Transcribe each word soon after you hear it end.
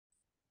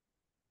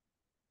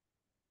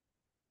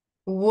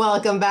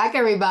Welcome back,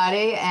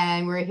 everybody.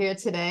 And we're here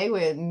today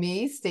with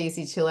me,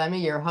 Stacey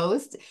Chillemi, your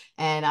host.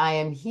 And I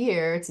am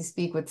here to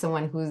speak with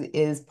someone who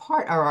is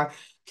part of our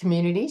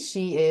community.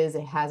 She has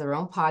her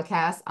own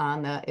podcast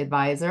on the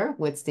Advisor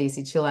with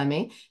Stacey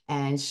Chillemi,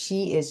 and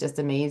she is just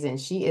amazing.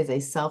 She is a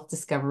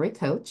self-discovery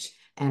coach.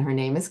 And her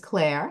name is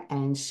Claire,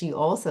 and she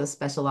also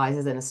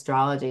specializes in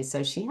astrology.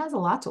 So she has a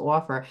lot to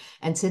offer.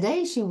 And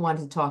today she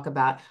wanted to talk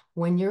about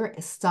when you're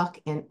stuck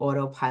in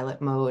autopilot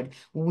mode.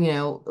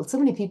 So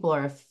many people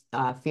are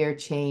fear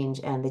change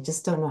and they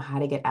just don't know how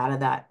to get out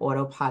of that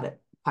autopilot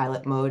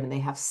mode, and they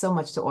have so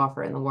much to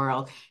offer in the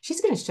world.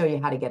 She's going to show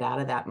you how to get out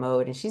of that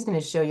mode, and she's going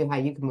to show you how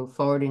you can move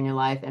forward in your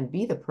life and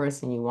be the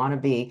person you want to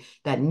be,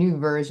 that new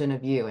version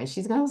of you. And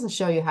she's going to also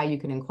show you how you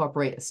can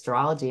incorporate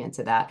astrology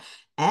into that.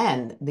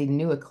 And the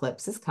new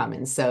eclipse is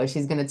coming. So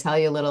she's going to tell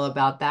you a little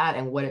about that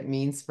and what it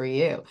means for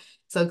you.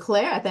 So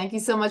Claire, thank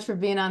you so much for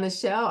being on the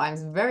show.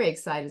 I'm very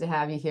excited to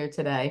have you here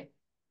today.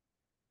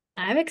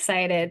 I'm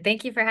excited.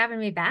 Thank you for having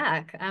me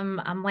back.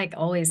 I'm like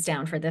always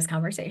down for this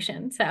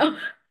conversation. So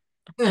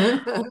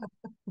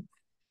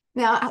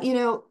Now,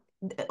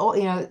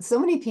 so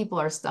many people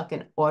are stuck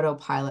in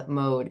autopilot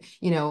mode.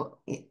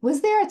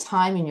 Was there a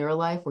time in your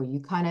life where you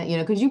kind of,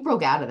 because you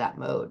broke out of that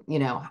mode,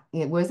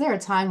 was there a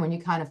time when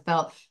you kind of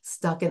felt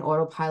stuck in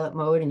autopilot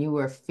mode and you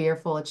were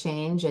fearful of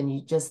change and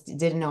you just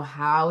didn't know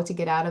how to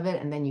get out of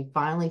it, and then you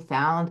finally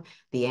found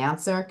the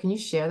answer? Can you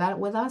share that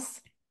with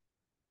us?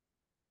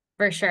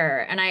 for sure.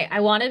 And I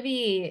want to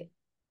be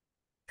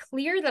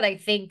clear that I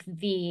think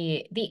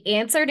the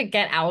answer to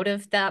get out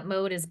of that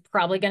mode is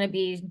probably going to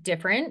be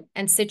different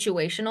and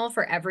situational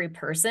for every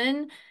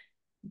person.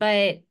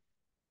 But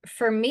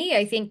for me,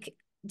 I think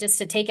just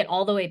to take it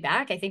all the way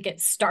back, I think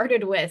it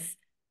started with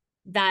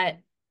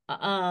that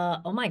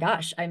oh my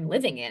gosh, I'm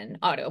living in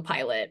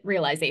autopilot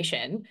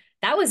realization.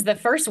 That was the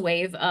first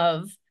wave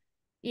of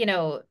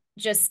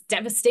just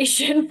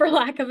devastation, for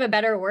lack of a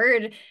better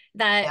word,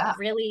 that Yeah,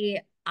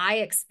 really I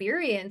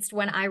experienced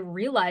when I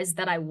realized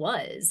that I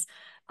was.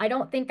 I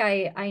don't think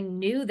I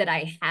knew that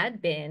I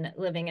had been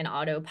living in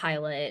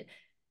autopilot,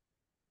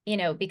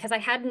 because I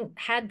hadn't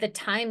had the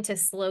time to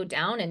slow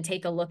down and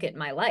take a look at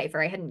my life,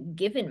 or I hadn't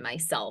given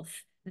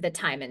myself the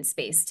time and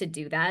space to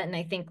do that. And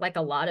I think, like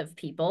a lot of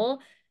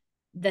people,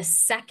 the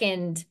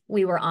second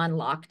we were on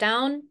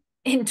lockdown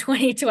in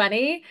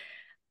 2020,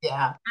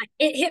 yeah,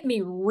 it hit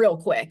me real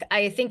quick.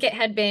 I think it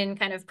had been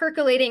kind of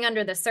percolating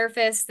under the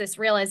surface, this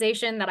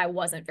realization that I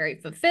wasn't very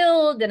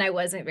fulfilled and I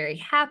wasn't very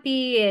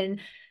happy. And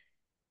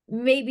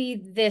maybe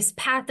this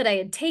path that I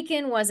had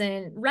taken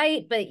wasn't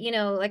right. But,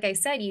 like I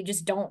said, you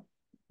just don't,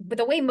 but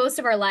the way most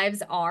of our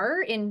lives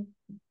are in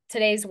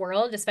today's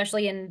world,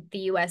 especially in the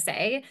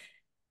USA,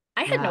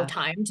 I had no yeah.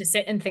 time to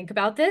sit and think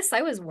about this.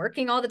 I was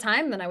working all the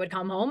time. Then I would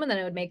come home and then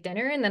I would make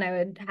dinner and then I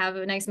would have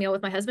a nice meal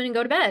with my husband and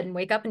go to bed and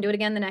wake up and do it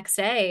again the next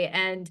day.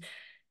 And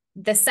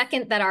the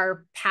second that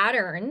our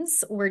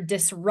patterns were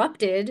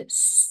disrupted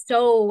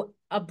so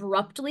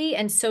abruptly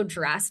and so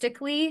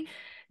drastically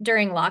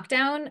during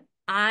lockdown,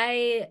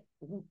 I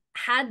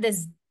had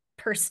this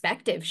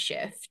perspective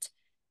shift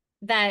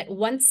that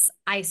once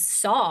I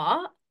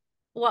saw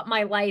what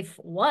my life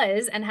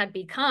was and had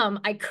become,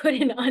 I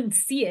couldn't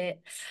unsee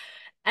it.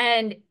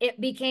 And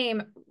it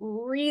became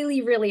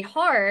really, really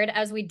hard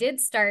as we did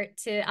start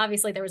to,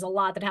 obviously, there was a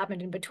lot that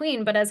happened in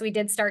between, but as we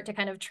did start to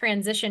kind of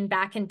transition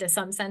back into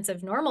some sense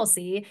of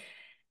normalcy.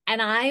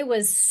 And I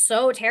was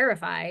so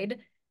terrified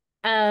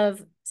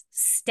of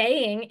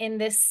staying in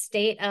this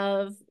state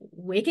of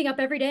waking up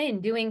every day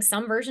and doing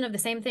some version of the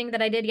same thing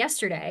that I did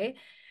yesterday.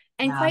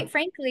 And Yeah. quite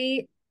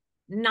frankly,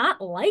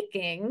 not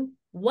liking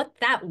what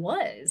that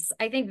was.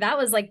 I think that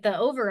was like the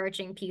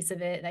overarching piece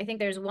of it. I think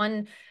there's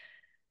one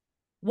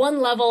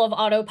level of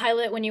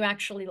autopilot when you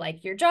actually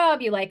like your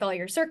job, you like all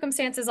your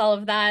circumstances, all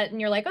of that,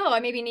 and you're like, oh, I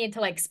maybe need to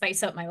like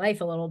spice up my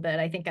life a little bit.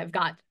 I think I've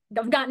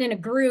gotten in a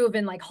groove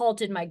and like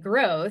halted my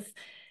growth.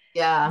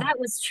 Yeah. That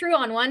was true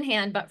on one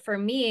hand, but for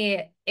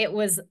me, it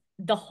was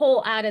the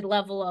whole added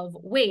level of,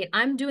 wait,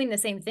 I'm doing the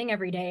same thing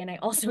every day, and I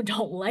also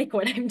don't like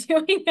what I'm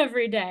doing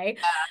every day.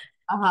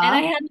 And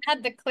I Uh-huh. hadn't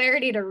had the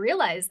clarity to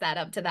realize that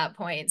up to that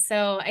point.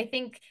 So I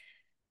think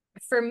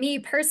for me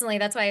personally,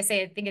 that's why I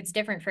say I think it's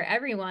different for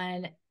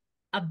everyone.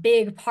 A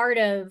big part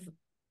of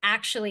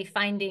actually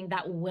finding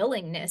that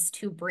willingness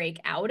to break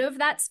out of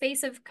that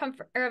space of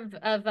comfort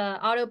of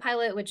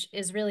autopilot, which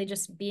is really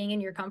just being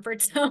in your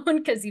comfort zone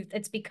because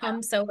it's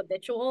become so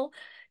habitual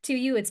to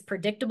you, it's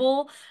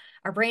predictable.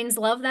 Our brains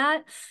love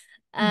that.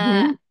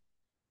 Uh, Hmm.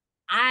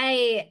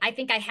 I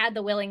think I had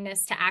the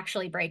willingness to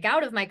actually break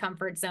out of my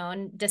comfort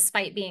zone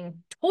despite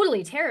being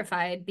totally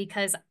terrified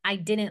because I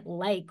didn't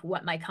like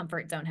what my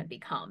comfort zone had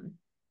become.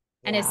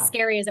 And as Yeah.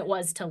 scary as it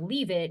was to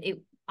leave it,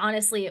 it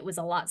honestly it was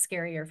a lot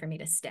scarier for me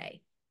to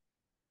stay.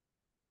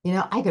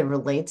 I could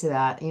relate to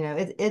that.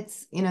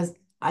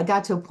 I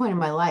got to a point in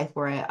my life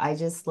where I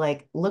just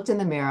like looked in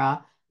the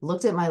mirror,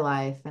 looked at my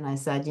life, and I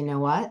said, you know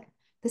what?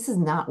 this is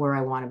not where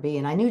I want to be.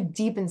 And I knew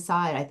deep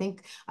inside, I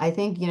think,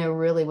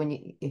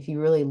 really if you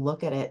really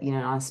look at it,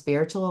 on a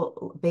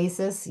spiritual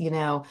basis,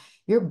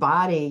 your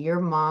body, your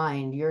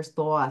mind, your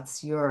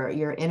thoughts, your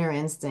inner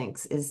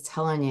instincts is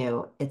telling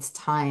you it's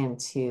time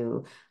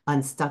to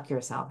unstuck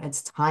yourself.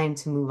 It's time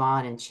to move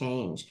on and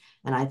change.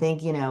 And I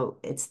think,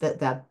 it's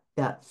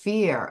that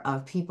fear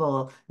of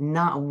people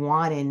not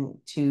wanting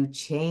to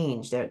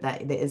change.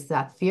 That is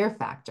that fear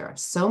factor.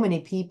 So many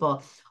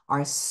people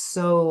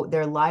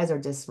their lives are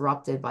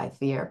disrupted by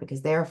fear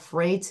because they're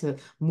afraid to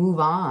move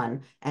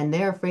on and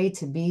they're afraid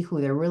to be who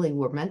they really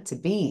were meant to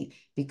be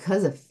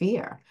because of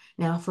fear.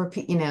 Now,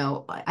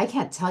 I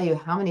can't tell you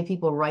how many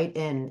people write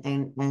in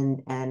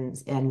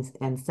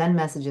and send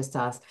messages to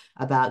us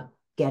about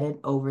getting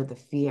over the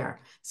fear.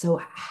 So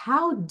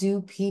how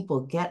do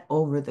people get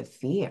over the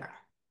fear?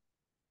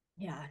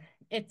 Yeah,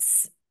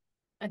 it's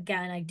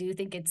again, I do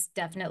think it's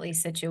definitely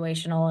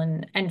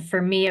situational, and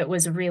for me it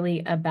was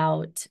really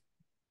about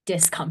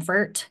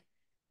discomfort.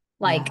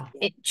 Like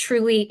Yeah.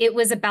 it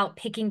was about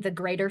picking the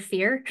greater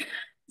fear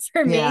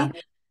for Yeah.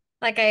 me.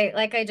 Like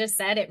I just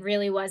said, it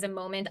really was a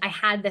moment. I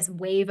had this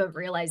wave of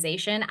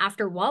realization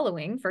after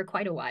wallowing for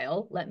quite a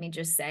while, let me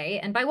just say.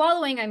 And by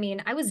wallowing, I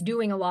mean I was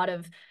doing a lot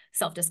of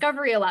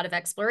self-discovery, a lot of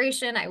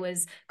exploration. I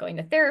was going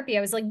to therapy.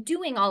 I was like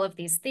doing all of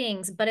these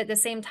things, but at the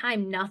same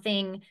time,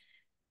 nothing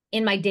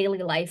in my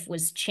daily life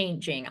was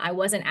changing. I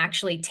wasn't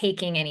actually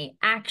taking any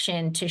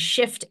action to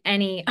shift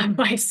any of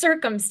my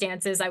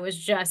circumstances. I was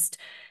just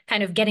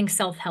kind of getting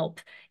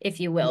self-help, if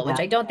you will, which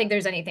Yeah. I don't think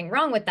there's anything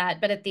wrong with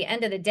that. But at the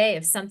end of the day,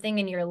 if something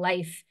in your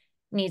life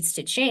needs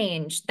to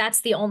change,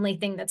 that's the only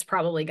thing that's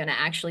probably going to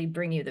actually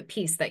bring you the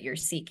peace that you're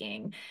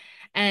seeking.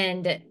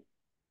 And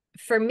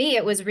for me,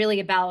 it was really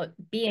about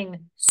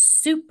being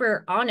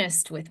super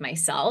honest with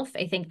myself.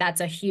 I think that's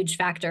a huge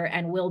factor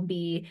and will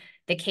be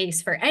the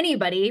case for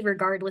anybody,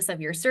 regardless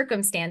of your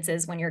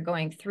circumstances, when you're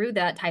going through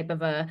that type of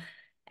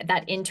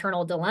that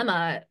internal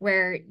dilemma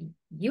where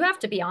you have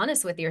to be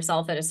honest with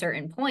yourself at a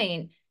certain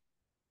point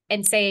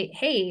and say,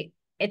 hey,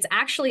 it's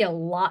actually a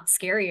lot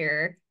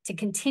scarier to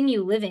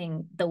continue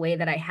living the way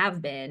that I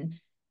have been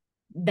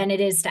than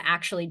it is to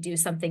actually do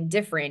something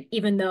different,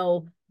 even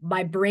though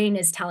my brain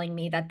is telling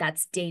me that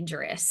that's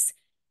dangerous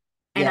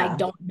and I Yeah.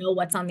 don't know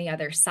what's on the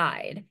other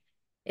side.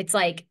 It's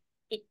like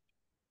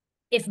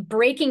if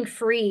breaking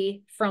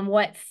free from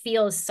what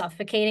feels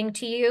suffocating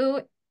to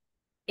you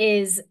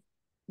is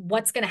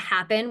what's going to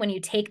happen when you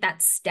take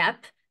that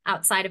step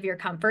outside of your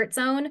comfort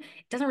zone, it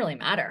doesn't really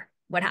matter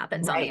what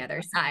happens on the Right.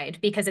 other side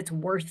because it's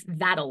worth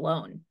that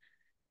alone.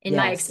 In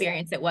my Yes.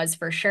 experience, it was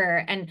for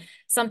sure. And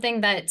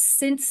something that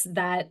since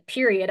that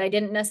period, I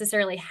didn't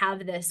necessarily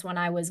have this when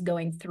I was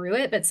going through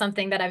it, but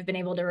something that I've been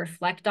able to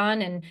reflect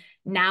on and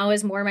now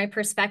is more my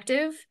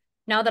perspective.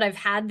 Now that I've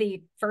had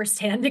the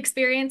firsthand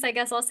experience, I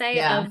guess I'll say,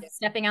 Yeah. of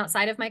stepping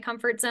outside of my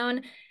comfort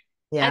zone,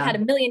 I've had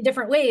Yeah. a million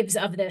different waves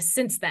of this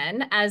since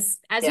then, as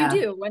you Yeah.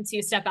 do once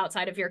you step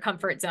outside of your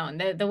comfort zone.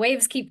 The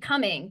waves keep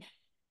coming,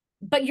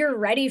 but you're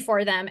ready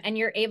for them and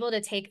you're able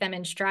to take them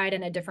in stride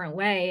in a different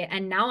way.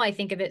 And now I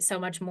think of it so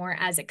much more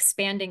as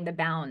expanding the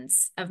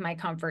bounds of my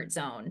comfort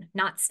zone,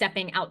 not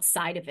stepping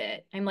outside of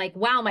it. I'm like,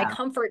 wow, my Yeah.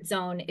 comfort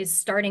zone is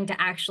starting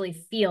to actually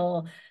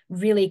feel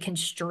really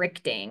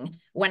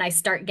constricting when I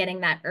start getting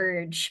that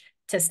urge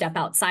to step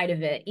outside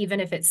of it,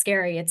 even if it's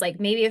scary. It's like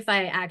maybe if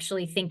I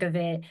actually think of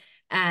it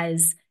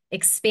as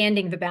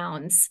expanding the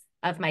bounds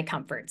of my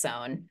comfort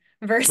zone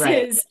Right.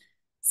 versus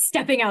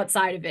stepping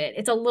outside of it,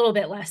 it's a little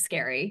bit less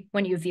scary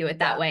when you view it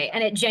that Yeah. way.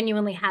 And it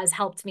genuinely has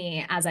helped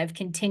me as I've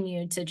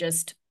continued to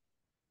just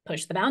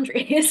push the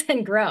boundaries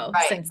and grow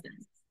Right. since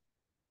then.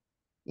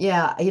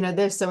 Yeah,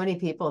 there's so many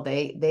people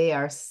they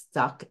are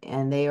stuck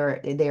and they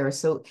are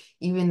so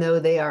even though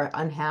they are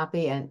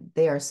unhappy and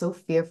they are so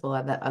fearful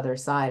of that other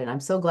side. And I'm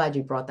so glad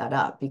you brought that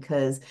up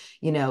because,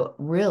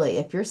 really,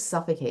 if you're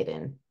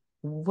suffocating,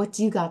 what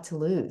do you got to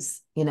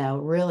lose?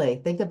 Really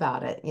think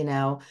about it.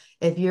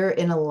 If you're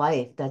in a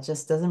life that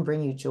just doesn't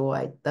bring you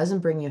joy,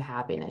 doesn't bring you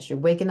happiness, you're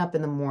waking up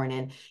in the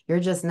morning,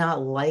 you're just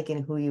not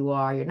liking who you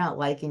are, you're not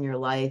liking your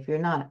life, you're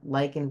not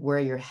liking where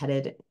you're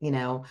headed,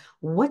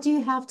 what do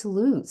you have to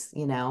lose,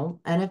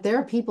 And if there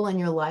are people in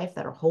your life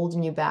that are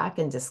holding you back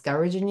and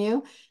discouraging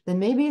you, then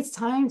maybe it's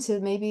time to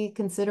maybe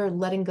consider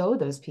letting go of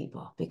those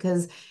people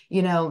because,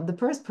 the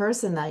first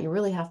person that you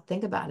really have to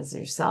think about is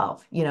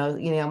yourself.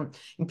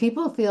 And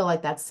people feel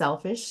like that's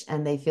selfish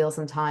and they feel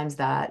sometimes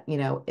that,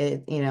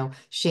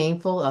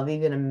 shameful of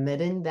even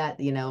admitting that,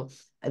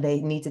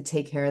 they need to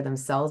take care of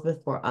themselves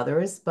before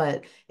others.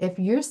 But if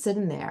you're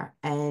sitting there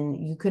and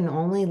you can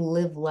only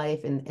live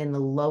life in the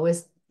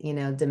lowest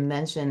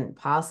dimension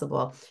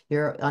possible,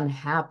 you're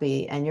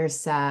unhappy and you're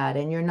sad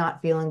and you're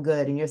not feeling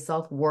good and your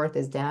self-worth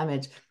is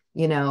damaged,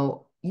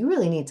 you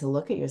really need to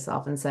look at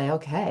yourself and say,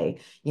 okay,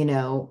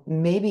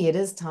 maybe it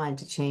is time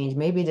to change.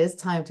 Maybe it is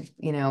time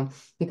to,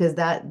 because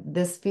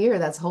this fear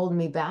that's holding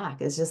me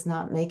back is just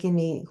not making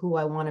me who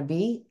I want to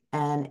be.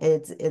 and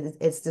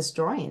it's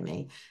destroying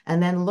me.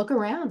 And then look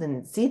around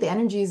and see the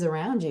energies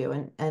around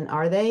you, and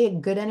are they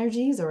good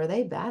energies or are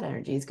they bad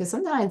energies? Because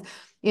sometimes,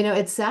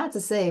 it's sad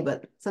to say,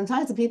 but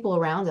sometimes the people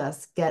around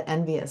us get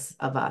envious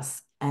of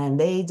us and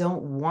they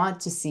don't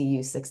want to see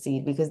you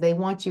succeed because they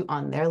want you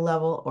on their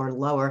level or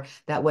lower.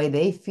 That way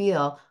they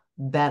feel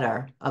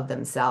better of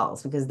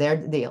themselves because they're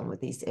dealing with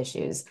these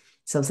issues.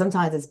 So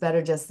sometimes it's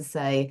better just to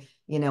say,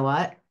 you know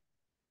what?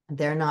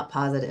 They're not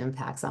positive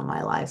impacts on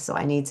my life. So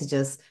I need to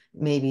just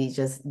maybe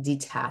just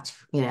detach,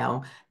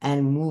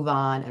 and move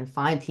on and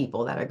find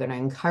people that are going to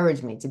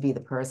encourage me to be the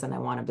person I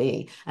want to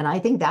be. And I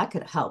think that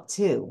could help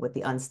too with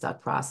the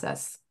unstuck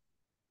process.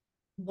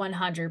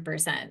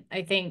 100%.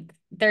 I think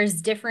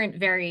there's different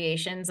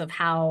variations of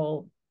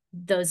how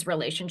those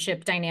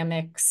relationship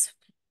dynamics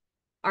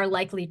are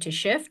likely to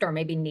shift or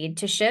maybe need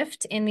to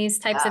shift in these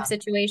types of Yeah.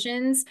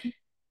 situations.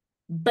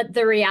 But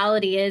the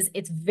reality is,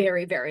 it's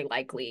very, very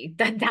likely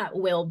that that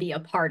will be a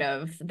part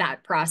of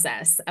that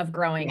process of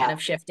growing and Yeah.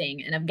 of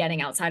shifting and of getting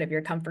outside of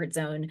your comfort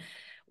zone,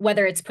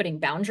 whether it's putting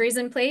boundaries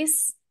in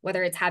place,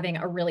 whether it's having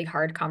a really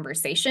hard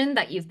conversation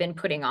that you've been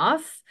putting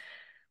off,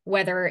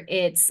 whether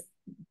it's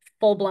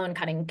full blown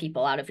cutting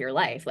people out of your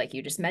life, like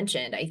you just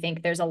mentioned. I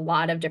think there's a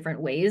lot of different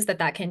ways that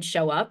that can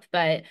show up,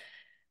 but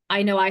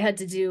I know I had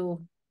to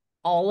do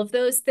all of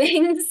those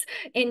things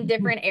in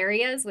different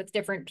areas with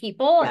different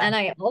people. Yeah. And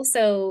I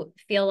also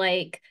feel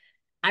like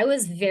I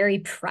was very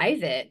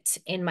private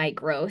in my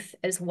growth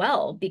as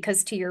well,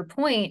 because to your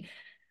point,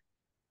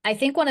 I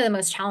think one of the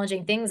most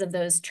challenging things of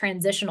those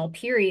transitional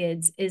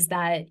periods is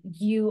that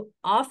you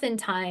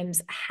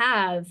oftentimes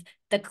have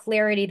the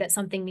clarity that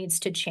something needs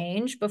to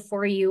change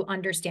before you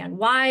understand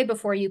why,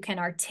 before you can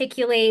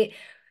articulate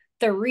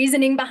the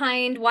reasoning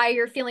behind why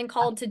you're feeling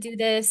called to do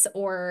this,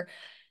 or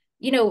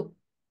you know,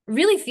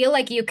 really feel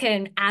like you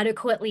can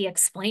adequately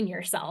explain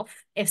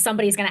yourself if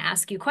somebody's going to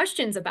ask you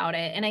questions about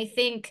it. And I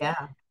think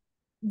Yeah.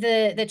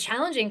 the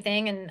challenging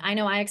thing, and I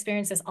know I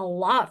experienced this a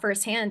lot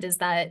firsthand, is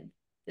that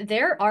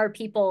there are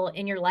people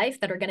in your life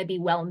that are going to be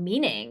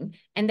well-meaning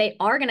and they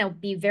are going to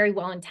be very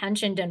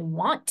well-intentioned and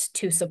want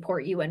to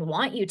support you and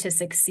want you to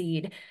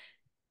succeed.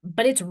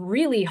 But it's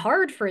really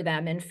hard for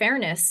them, in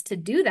fairness, to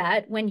do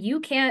that when you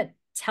can't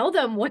tell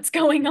them what's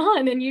going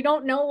on and you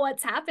don't know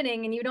what's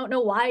happening and you don't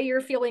know why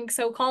you're feeling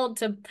so called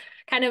to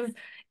kind of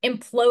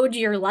implode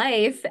your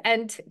life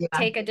and Yeah.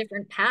 take a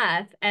different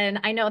path. And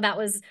I know that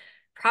was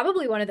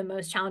probably one of the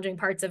most challenging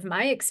parts of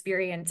my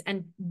experience,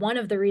 and one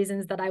of the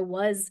reasons that I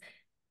was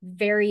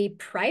very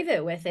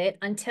private with it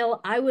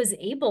until I was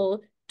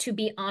able to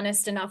be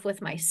honest enough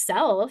with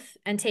myself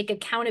and take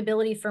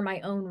accountability for my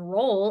own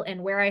role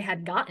and where I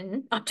had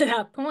gotten up to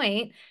that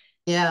point,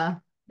 Yeah.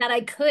 that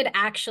I could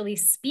actually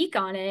speak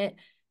on it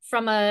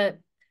from a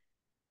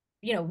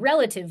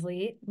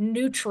relatively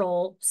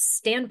neutral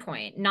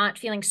standpoint, not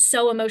feeling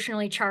so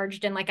emotionally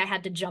charged and like I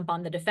had to jump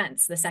on the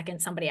defense the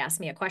second somebody asked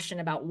me a question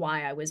about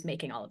why I was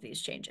making all of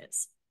these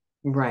changes.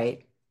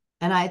 Right.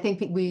 And I think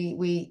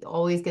we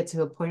always get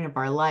to a point of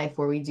our life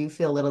where we do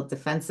feel a little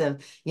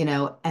defensive,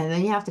 and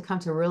then you have to come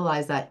to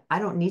realize that I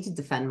don't need to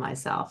defend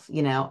myself.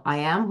 I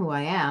am who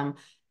I am,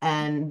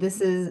 and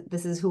this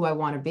is who I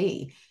want to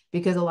be.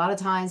 Because a lot of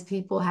times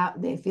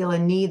they feel a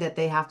need that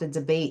they have to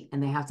debate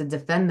and they have to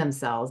defend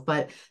themselves.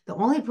 But the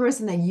only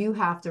person that you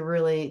have to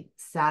really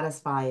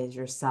satisfy is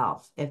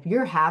yourself. If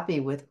you're happy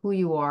with who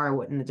you are,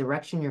 what in the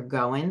direction you're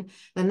going,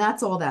 then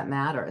that's all that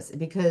matters.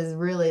 Because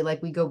really,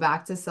 like we go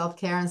back to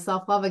self-care and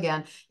self-love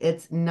again,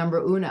 it's number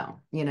uno.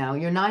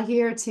 You're not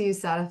here to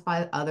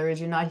satisfy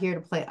others. You're not here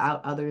to play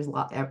out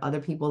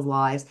other people's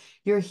lives.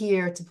 You're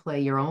here to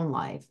play your own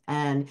life.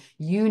 And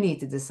you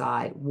need to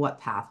decide what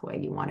pathway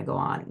you want to go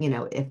on.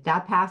 If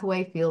that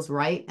pathway feels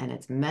right and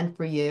it's meant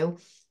for you,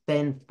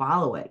 then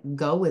follow it,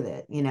 go with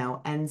it,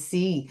 and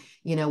see,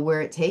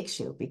 where it takes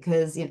you.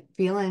 Because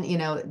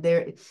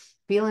feeling,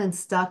 feeling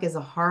stuck is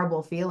a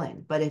horrible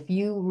feeling. But if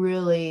you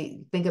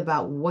really think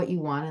about what you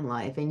want in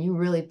life and you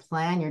really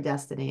plan your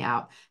destiny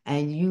out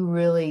and you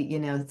really,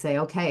 say,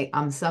 okay,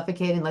 I'm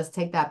suffocating. Let's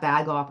take that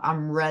bag off.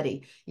 I'm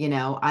ready.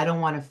 I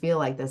don't want to feel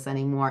like this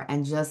anymore,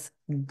 and just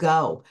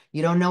go.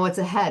 You don't know what's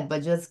ahead,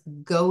 but just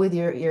go with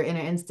your inner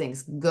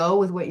instincts. Go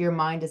with what your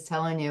mind is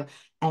telling you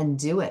and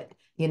do it.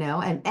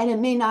 And it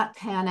may not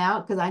pan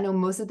out, because I know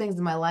most of the things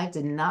in my life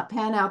did not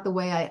pan out the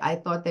way I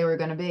thought they were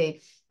going to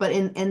be. But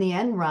in the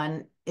end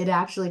run, it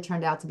actually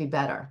turned out to be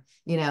better.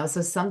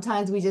 So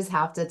sometimes we just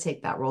have to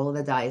take that roll of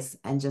the dice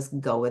and just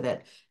go with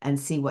it and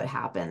see what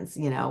happens,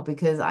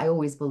 because I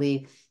always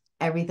believe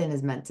everything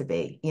is meant to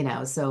be,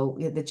 so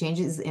the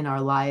changes in our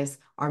lives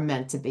are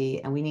meant to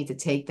be, and we need to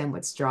take them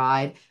with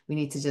stride. We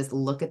need to just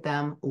look at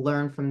them,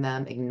 learn from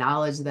them,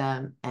 acknowledge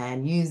them,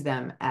 and use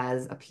them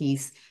as a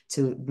piece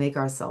to make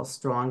ourselves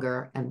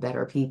stronger and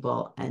better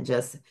people, and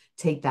just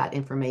take that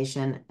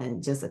information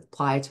and just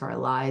apply it to our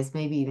lives,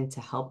 maybe even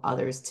to help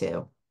others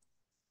too.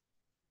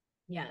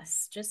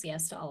 Yes, just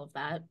yes to all of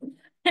that.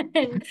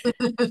 And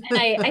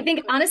I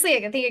think honestly,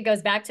 I think it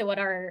goes back to what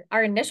our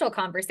initial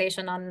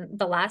conversation on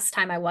the last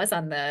time I was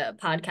on the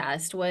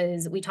podcast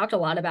was we talked a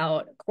lot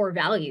about core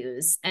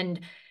values. And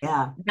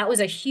Yeah. that was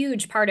a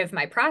huge part of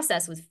my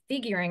process was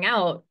figuring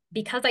out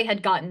because I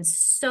had gotten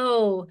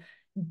so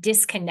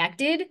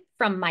disconnected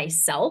from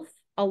myself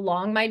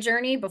along my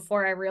journey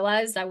before I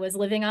realized I was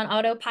living on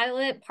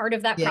autopilot. Part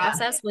of that Yeah.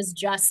 process was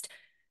just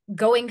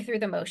going through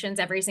the motions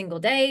every single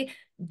day,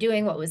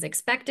 doing what was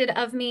expected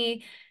of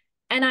me.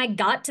 And I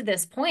got to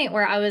this point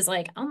where I was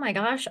like, oh my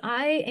gosh,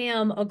 I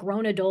am a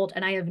grown adult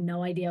and I have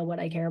no idea what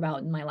I care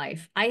about in my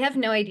life. I have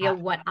no idea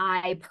what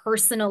I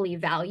personally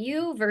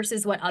value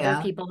versus what other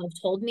Yeah. people have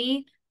told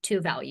me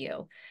to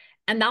value.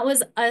 And that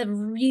was a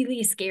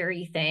really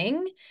scary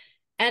thing.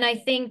 And I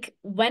think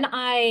when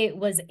I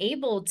was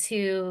able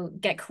to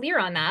get clear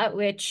on that,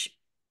 which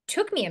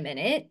took me a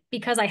minute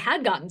because I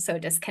had gotten so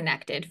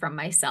disconnected from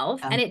myself,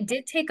 Yeah. and it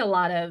did take a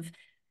lot of,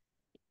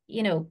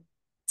 you know,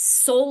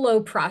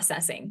 solo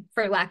processing,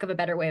 for lack of a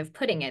better way of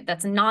putting it.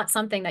 That's not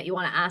something that you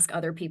want to ask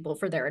other people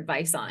for their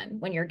advice on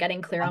when you're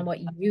getting clear on what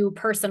you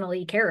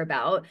personally care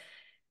about.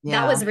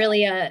 That was Yeah.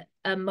 really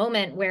a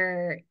moment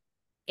where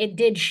it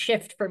did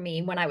shift for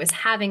me when I was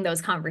having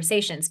those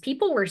conversations.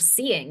 People were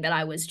seeing that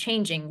I was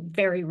changing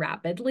very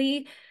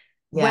rapidly,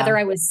 whether Yeah.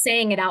 I was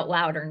saying it out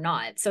loud or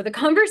not. So the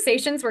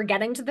conversations were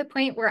getting to the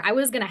point where I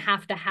was going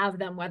to have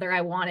them whether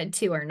I wanted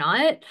to or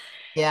not.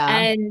 Yeah.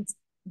 And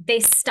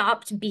they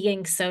stopped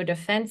being so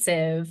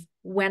defensive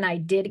when I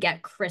did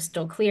get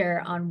crystal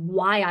clear on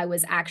why I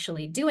was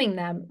actually doing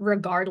them,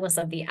 regardless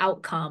of the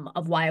outcome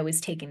of why I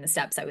was taking the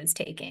steps I was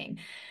taking.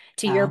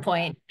 To your Yeah.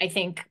 point, I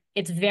think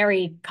it's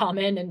very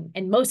common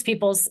in most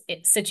people's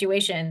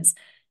situations,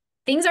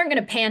 things aren't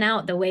going to pan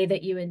out the way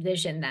that you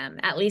envision them,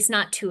 at least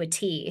not to a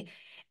T.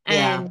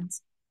 Yeah. And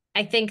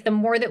I think the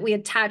more that we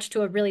attach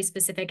to a really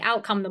specific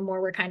outcome, the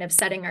more we're kind of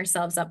setting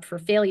ourselves up for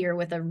failure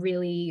with a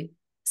really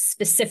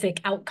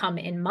specific outcome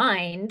in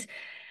mind,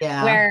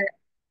 Yeah. where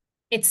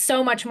it's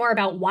so much more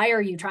about why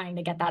are you trying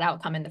to get that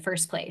outcome in the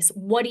first place?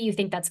 What do you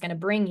think that's going to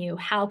bring you?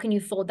 How can you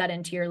fold that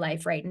into your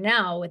life right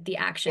now with the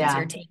actions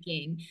you're Yeah.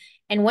 taking?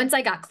 And once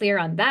I got clear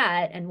on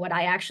that and what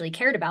I actually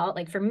cared about,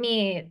 like for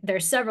me,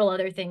 there's several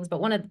other things,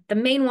 but one of the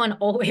main one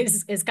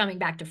always is coming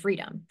back to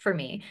freedom for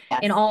me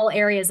in Yes. all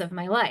areas of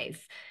my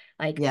life.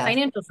 Like Yes.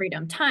 financial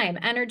freedom, time,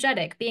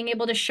 energetic, being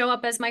able to show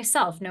up as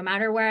myself no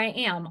matter where I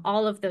am,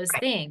 all of those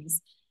Right.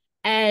 things.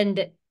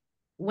 And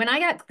when I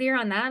got clear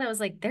on that, I was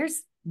like,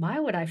 why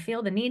would I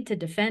feel the need to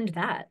defend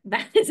that?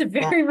 That is Yeah.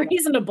 very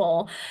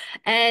reasonable.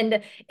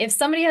 And if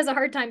somebody has a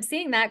hard time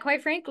seeing that,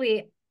 quite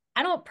frankly,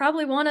 I don't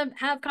probably want to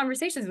have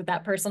conversations with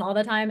that person all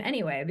the time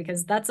anyway,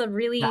 because that's a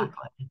really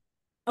Exactly.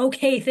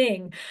 okay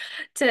thing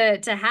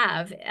to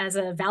have as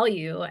a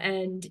value.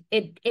 And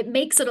it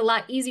makes it a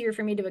lot easier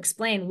for me to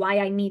explain why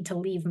I need to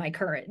leave my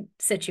current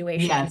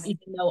situation, Yes.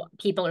 even though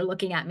people are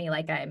looking at me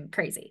like I'm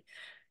crazy.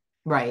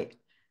 Right.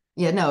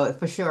 Yeah, no,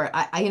 for sure.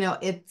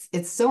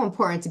 It's so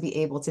important to be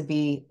able to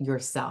be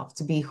yourself,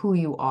 to be who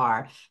you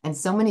are. And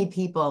so many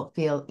people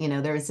feel,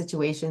 there are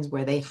situations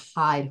where they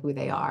hide who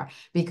they are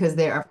because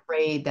they're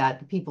afraid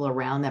that people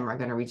around them are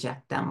going to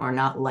reject them or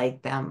not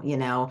like them.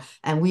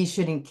 And we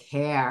shouldn't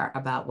care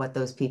about what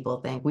those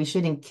people think. We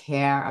shouldn't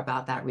care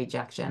about that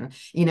rejection.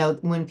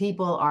 When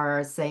people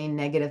are saying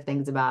negative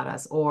things about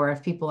us, or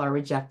if people are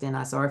rejecting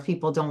us, or if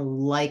people don't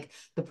like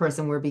the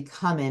person we're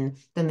becoming,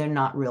 then they're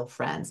not real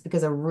friends,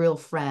 because a real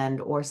friend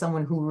or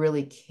someone who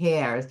really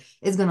cares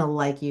is going to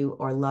like you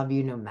or love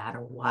you no matter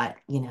what.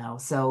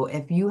 So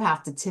if you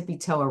have to tippy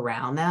toe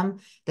around them,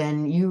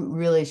 then you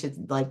really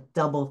should like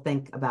double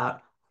think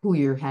about who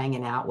you're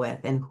hanging out with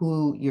and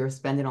who you're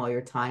spending all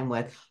your time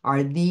with.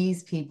 Are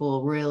these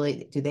people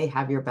really, do they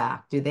have your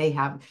back? Do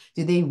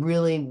they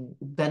really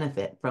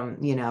benefit from,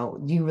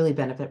 do you really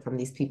benefit from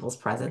these people's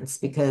presence?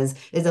 Because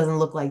it doesn't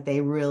look like they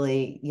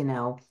really,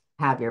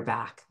 have your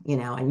back,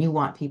 and you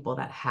want people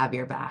that have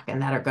your back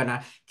and that are going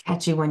to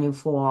catch you when you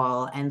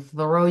fall and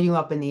throw you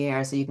up in the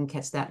air so you can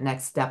catch that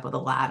next step of the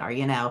ladder.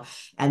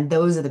 And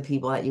those are the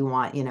people that you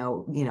want,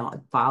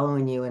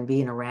 following you and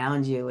being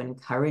around you and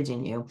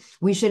encouraging you.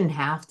 We shouldn't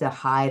have to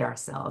hide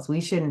ourselves. We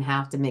shouldn't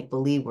have to make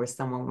believe we're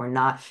someone we're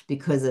not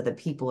because of the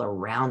people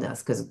around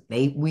us, because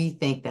we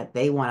think that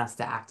they want us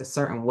to act a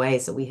certain way,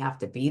 so we have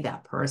to be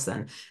that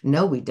person.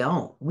 No, we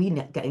don't. We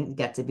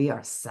get to be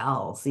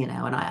ourselves, and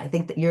I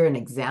think that you're an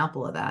example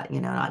of that,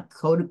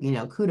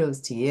 kudos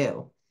to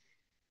you.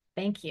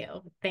 Thank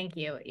you. Thank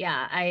you.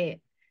 Yeah, I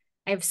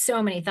have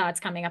so many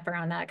thoughts coming up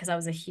around that because that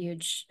was a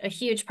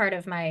huge part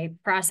of my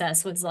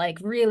process was like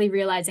really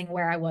realizing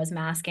where I was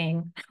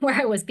masking, where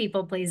I was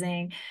people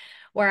pleasing,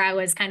 where I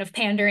was kind of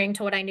pandering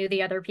to what I knew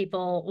the other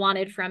people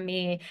wanted from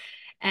me.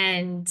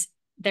 And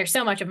there's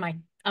so much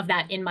of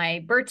that in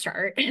my birth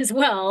chart as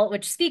well,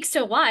 which speaks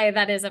to why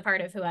that is a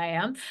part of who I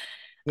am.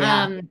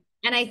 Yeah,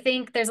 And I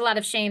think there's a lot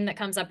of shame that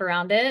comes up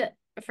around it,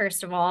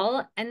 first of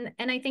all. And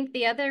I think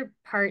the other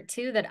part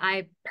too that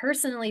I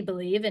personally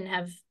believe and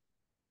have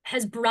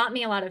has brought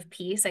me a lot of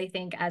peace, I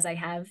think, as I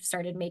have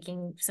started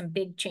making some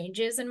big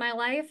changes in my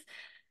life,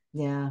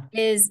 Yeah.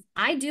 is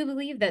I do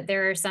believe that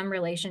there are some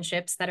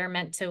relationships that are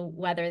meant to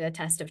weather the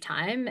test of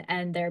time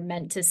and they're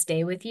meant to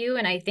stay with you.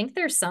 And I think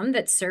there's some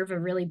that serve a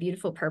really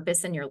beautiful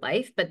purpose in your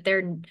life, but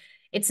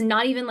it's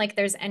not even like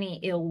there's any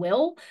ill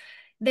will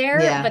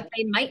there, Yeah. but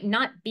they might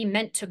not be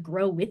meant to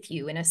grow with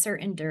you in a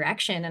certain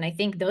direction. And I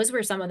think those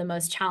were some of the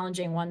most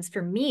challenging ones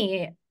for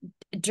me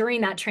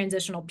during that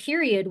transitional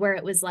period where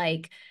it was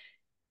like,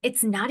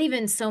 it's not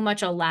even so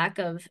much a lack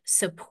of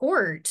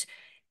support.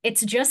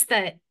 It's just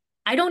that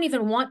I don't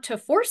even want to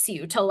force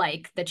you to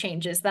like the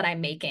changes that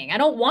I'm making. I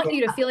don't want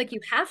you to feel like you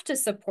have to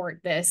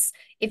support this.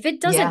 If it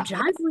doesn't Yeah.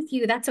 jive with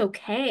you, that's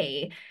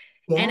okay.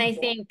 And Yeah. I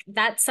think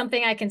that's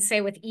something I can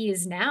say with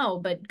ease now,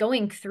 but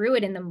going through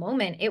it in the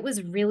moment, it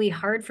was really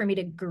hard for me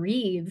to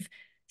grieve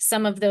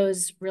some of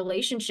those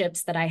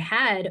relationships that I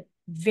had,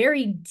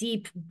 very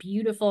deep,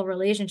 beautiful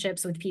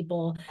relationships with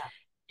people.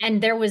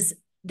 And there was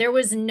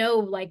no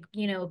like,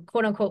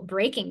 quote unquote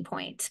breaking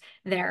point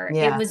there. It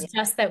Yeah. was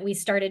just that we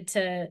started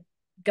to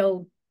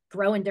go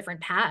grow in different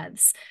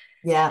paths.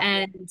 Yeah.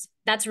 And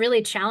that's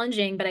really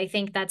challenging, but I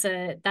think that's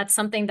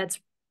something that's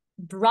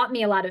brought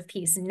me a lot of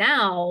peace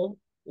now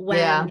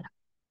Yeah. when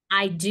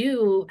I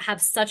do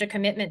have such a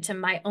commitment to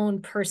my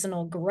own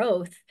personal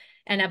growth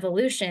and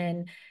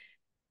evolution.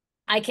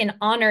 I can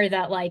honor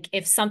that, like,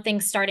 if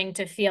something's starting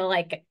to feel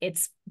like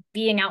it's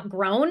being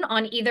outgrown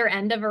on either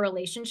end of a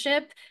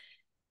relationship,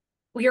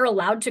 you're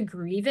allowed to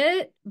grieve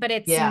it, but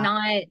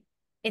Yeah.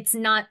 it's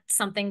not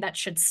something that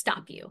should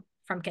stop you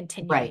from Right.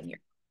 continuing your.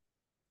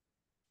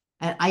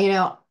 And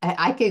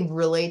I could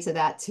relate to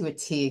that to a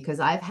T because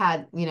I've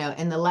had,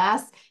 in the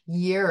last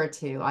year or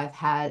two, I've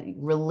had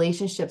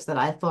relationships that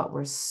I thought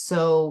were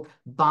so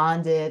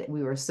bonded.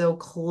 We were so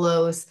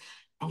close.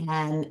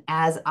 And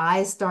as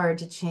I started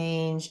to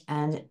change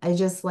and I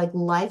just like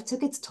life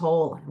took its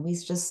toll and we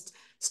just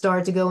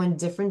started to go in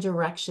different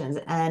directions.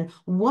 And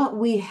what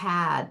we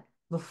had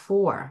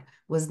before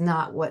was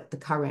not what the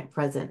current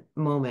present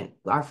moment,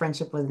 our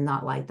friendship was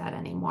not like that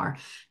anymore.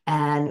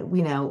 And,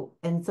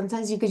 and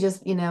sometimes you could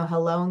just,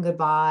 hello and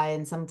goodbye.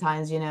 And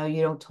sometimes, you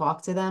don't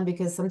talk to them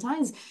because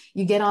sometimes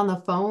you get on the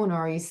phone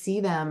or you see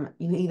them,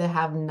 you either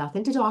have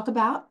nothing to talk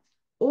about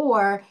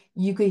or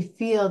you could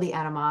feel the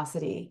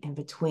animosity in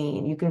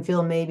between. You can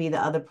feel maybe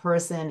the other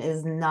person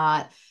is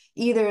not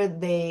either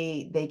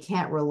they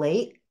can't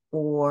relate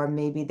or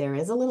maybe there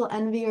is a little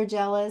envy or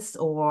jealous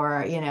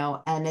or,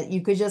 and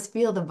you could just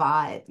feel the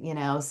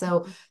vibe,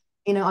 So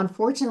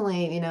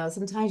unfortunately,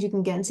 sometimes you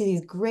can get into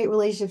these great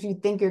relationships. You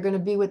think you're going to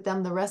be with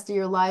them the rest of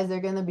your lives. They're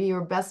going to be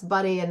your best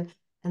buddy. And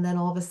then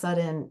all of a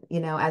sudden,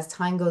 as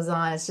time goes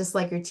on, it's just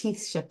like your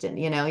teeth shifting.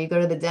 You go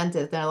to the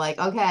dentist, they're like,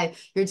 okay,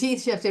 your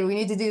teeth shifted. We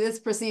need to do this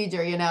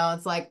procedure.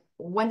 It's like,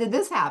 when did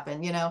this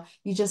happen?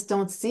 You just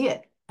don't see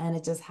it. And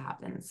it just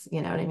happens.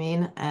 You know what I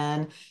mean?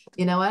 And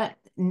you know what?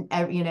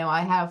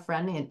 I have a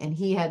friend and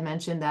he had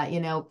mentioned that,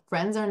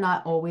 friends are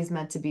not always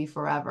meant to be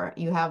forever.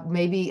 You have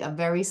maybe a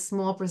very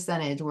small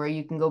percentage where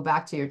you can go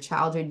back to your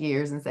childhood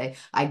years and say,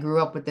 I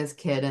grew up with this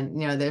kid and,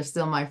 they're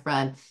still my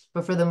friend.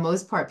 But for the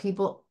most part,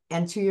 people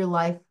enter your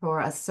life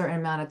for a certain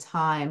amount of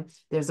time.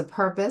 There's a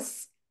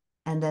purpose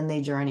and then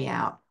they journey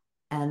out.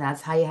 And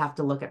that's how you have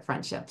to look at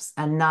friendships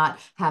and not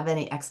have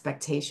any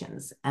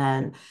expectations.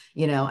 And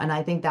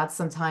I think that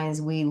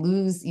sometimes we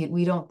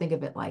don't think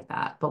of it like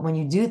that. But when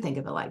you do think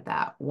of it like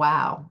that,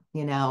 wow,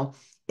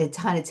 it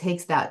kind of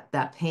takes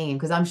that pain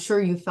because I'm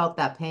sure you felt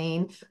that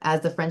pain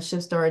as the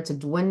friendship started to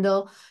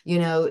dwindle.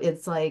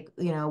 It's like,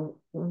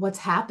 what's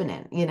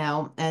happening,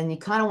 and you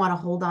kind of want to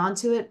hold on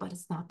to it, but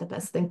it's not the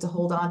best thing to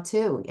hold on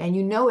to. And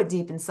it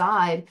deep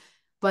inside,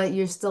 but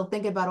you're still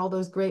thinking about all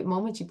those great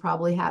moments you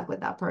probably had with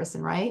that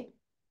person, right?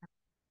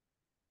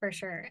 For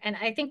sure. And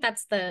I think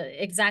that's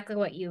the exactly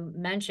what you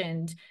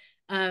mentioned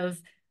of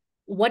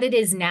what it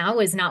is now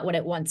is not what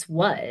it once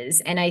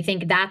was. And I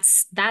think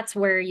that's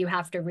where you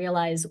have to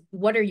realize,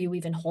 what are you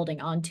even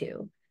holding on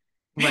to?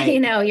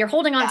 Right. You're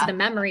holding on to Yeah. the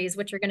memories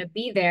which are going to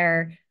be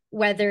there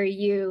whether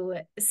you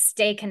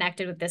stay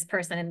connected with this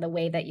person in the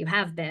way that you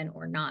have been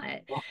or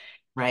not.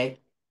 Right.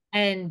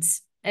 And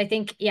I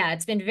think, yeah,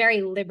 it's been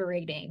very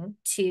liberating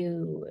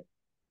to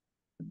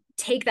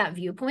take that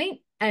viewpoint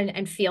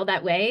and feel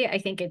that way. I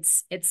think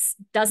it's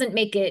doesn't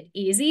make it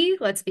easy.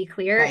 Let's be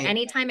clear. Right.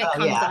 Anytime it Oh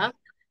comes yeah. up,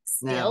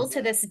 still No.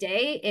 to this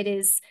day,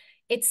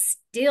 it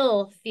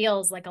still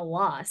feels like a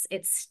loss.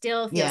 It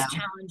still feels Yeah.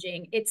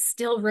 challenging. It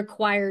still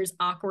requires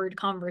awkward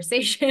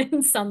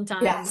conversation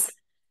sometimes Yes.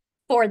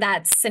 for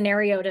that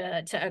scenario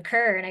to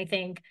occur. And I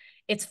think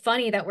it's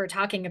funny that we're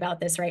talking about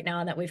this right now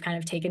and that we've kind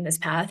of taken this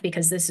path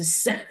because this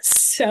is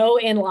so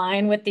in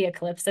line with the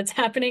eclipse that's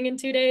happening in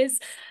 2 days.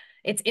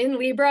 It's in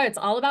Libra. It's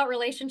all about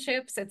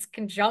relationships. It's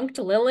conjunct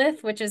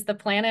Lilith, which is the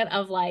planet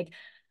of like,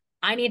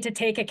 I need to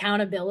take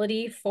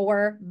accountability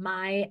for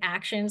my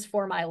actions,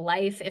 for my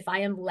life. If I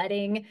am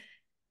letting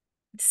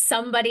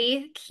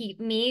somebody keep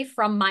me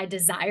from my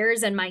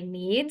desires and my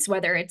needs,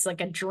 whether it's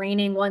like a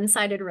draining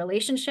one-sided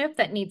relationship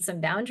that needs some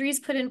boundaries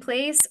put in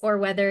place, or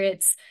whether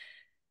it's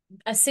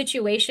a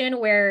situation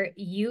where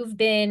you've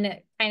been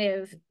kind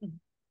of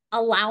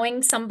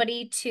allowing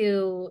somebody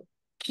to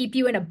keep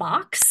you in a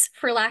box,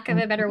 for lack of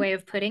a better Mhm. way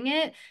of putting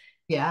it.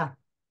 Yeah.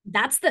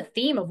 That's the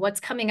theme of what's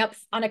coming up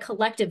on a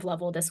collective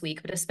level this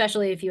week, but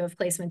especially if you have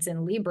placements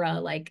in Libra,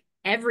 like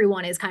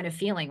everyone is kind of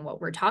feeling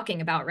what we're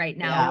talking about right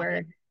now, Yeah.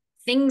 where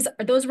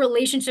those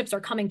relationships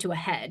are coming to a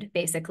head,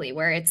 basically,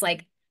 where it's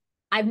like,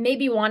 I've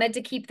maybe wanted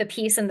to keep the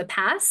peace in the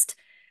past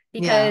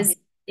Yeah. because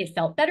it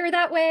felt better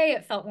that way.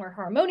 It felt more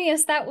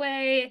harmonious that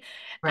way.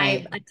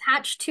 I've Right.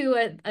 attached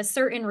to a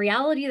certain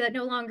reality that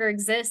no longer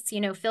exists,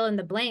 fill in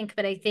the blank.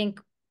 But I think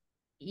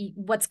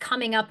what's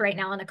coming up right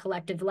now on a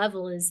collective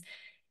level is,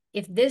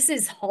 if this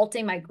is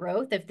halting my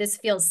growth, if this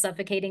feels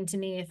suffocating to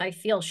me, if I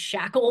feel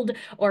shackled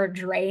or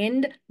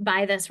drained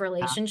by this Yeah.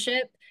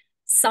 relationship,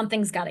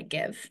 something's got to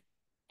give.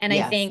 And I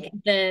Yes.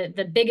 think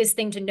the biggest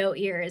thing to note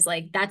here is,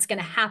 like, that's going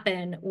to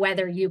happen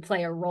whether you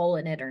play a role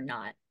in it or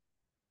not.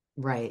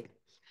 Right.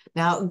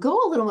 Now, go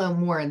a little bit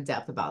more in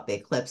depth about the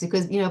eclipse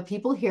because,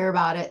 people hear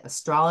about it.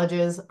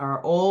 Astrologers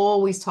are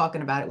always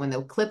talking about it. When the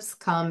eclipse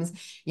comes,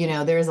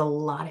 there's a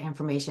lot of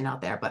information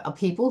out there. But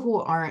people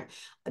who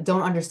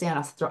don't understand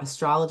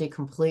astrology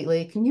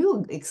completely, can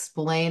you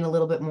explain a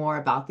little bit more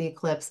about the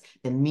eclipse,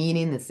 the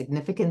meaning, the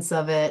significance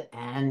of it,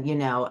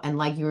 and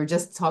like you were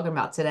just talking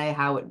about today,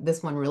 how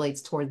this one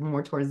relates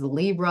more towards the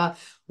Libra.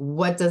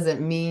 What does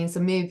it mean? So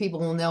maybe people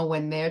will know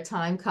when their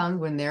time comes,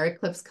 when their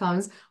eclipse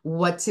comes,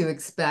 what to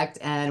expect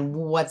and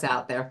what's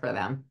out there for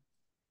them.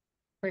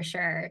 For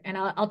sure. And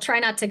I'll try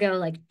not to go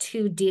like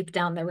too deep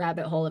down the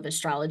rabbit hole of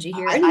astrology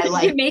here, I and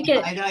like make that.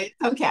 it I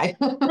know. Okay.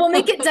 we'll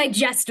make it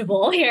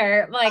digestible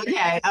here. Like,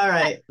 Okay. All I,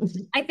 right.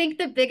 I think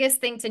the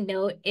biggest thing to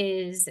note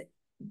is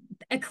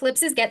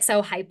eclipses get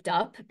so hyped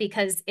up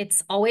because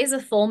it's always a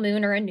full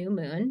moon or a new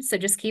moon. So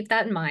just keep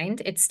that in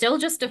mind. It's still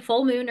just a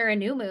full moon or a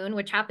new moon,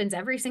 which happens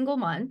every single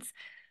month.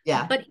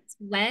 Yeah. But it's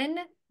when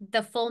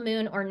the full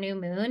moon or new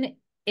moon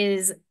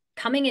is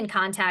coming in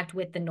contact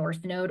with the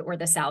north node or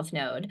the south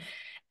node.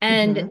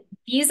 And Hmm.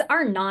 these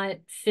are not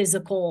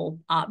physical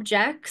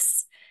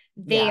objects.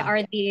 They Yeah.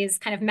 are these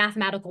kind of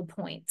mathematical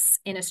points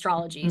in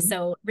astrology. Mhm.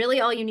 So, really,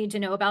 all you need to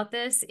know about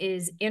this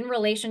is, in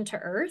relation to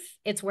Earth,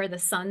 it's where the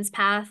sun's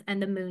path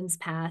and the moon's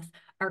path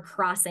are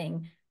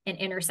crossing and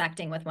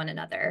intersecting with one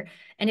another.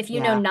 And if you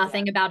know Yeah.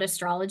 nothing about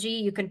astrology,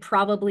 you can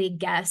probably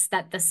guess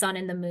that the sun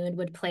and the moon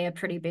would play a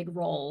pretty big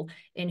role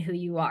in who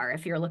you are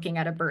if you're looking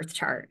at a birth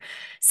chart.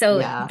 So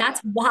Yeah.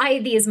 that's why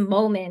these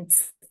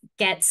moments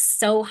get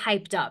so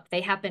hyped up.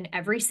 They happen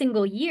every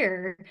single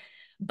year,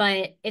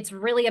 but it's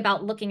really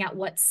about looking at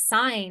what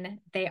sign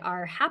they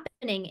are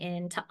happening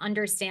in to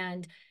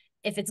understand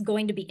if it's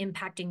going to be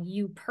impacting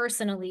you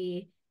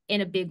personally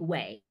in a big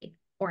way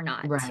or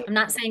not. Right. I'm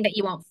not saying that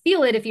you won't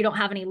feel it if you don't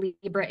have any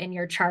Libra in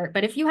your chart,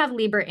 but if you have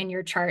Libra in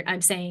your chart,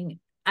 I'm saying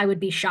I would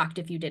be shocked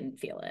if you didn't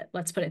feel it.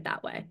 Let's put it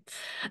that way.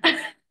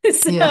 Yeah.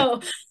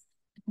 So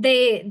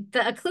the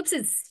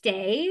eclipses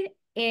stay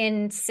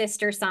in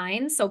sister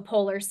signs, so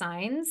polar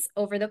signs,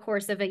 over the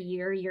course of a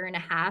year and a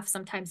half,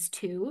 sometimes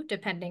two,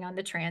 depending on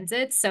the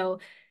transit. So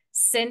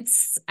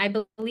since I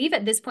believe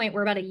at this point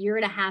we're about a year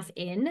and a half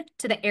in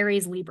to the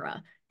Aries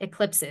Libra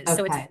eclipses.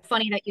 So it's Okay.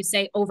 funny that you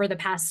say over the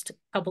past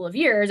couple of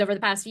years, over the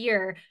past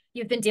year,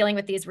 you've been dealing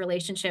with these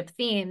relationship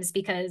themes,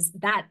 because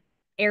that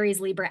Aries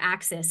Libra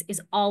axis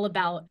is all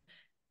about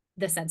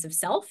the sense of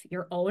self,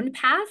 your own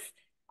path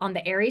on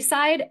the Aries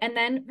side, and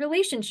then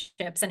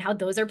relationships and how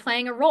those are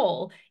playing a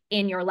role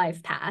in your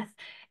life path.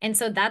 And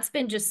so that's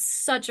been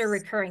just such a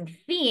recurring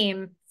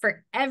theme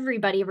for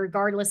everybody,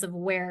 regardless of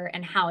where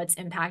and how it's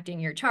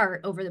impacting your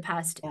chart over the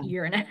past Yeah.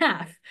 year and a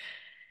half.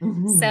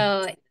 Hmm.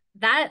 So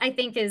that, I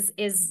think,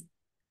 is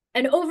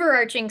an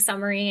overarching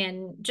summary,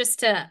 and just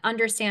to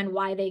understand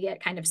why they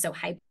get kind of so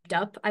hyped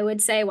up, I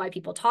would say why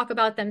people talk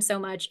about them so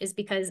much is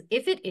because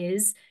if it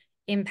is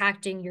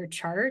impacting your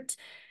chart,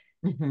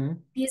 Hmm.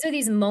 these are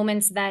these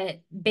moments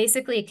that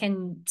basically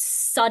can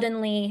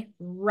suddenly,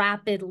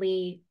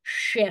 rapidly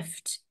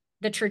shift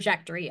the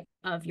trajectory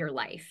of your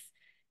life.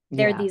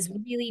 They're Yeah. these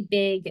really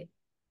big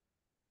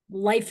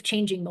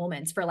life-changing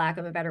moments, for lack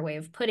of a better way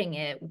of putting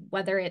it,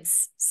 whether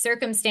it's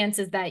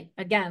circumstances that,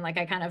 again, like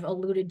I kind of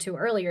alluded to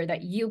earlier,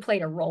 that you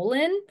played a role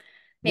in.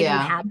 Maybe you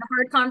Yeah. had the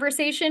hard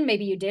conversation,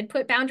 maybe you did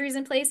put boundaries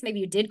in place, maybe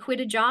you did quit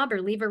a job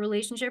or leave a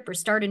relationship or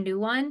start a new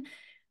one,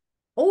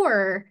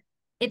 or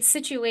it's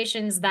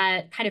situations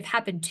that kind of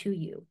happen to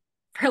you,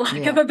 for lack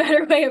of Yeah. a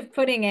better way of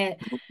putting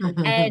it,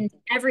 and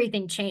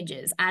everything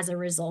changes as a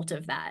result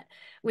of that,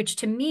 which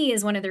to me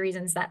is one of the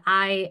reasons that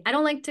I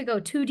don't like to go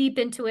too deep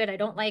into it. I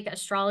don't like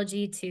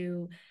astrology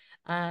to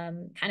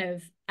kind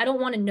of, I don't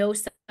want to know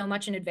so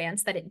much in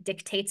advance that it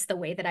dictates the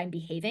way that I'm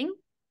behaving.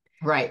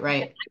 Right. But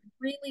Right. I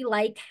really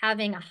like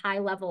having a high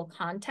level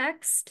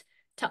context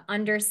to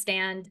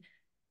understand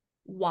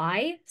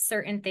why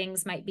certain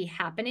things might be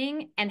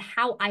happening and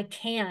how I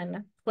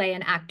can play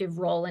an active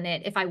role in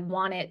it if I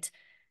want it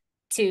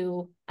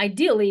to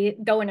ideally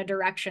go in a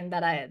direction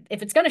that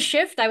if it's going to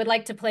shift, I would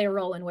like to play a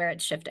role in where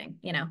it's shifting.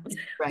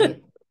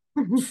 Right.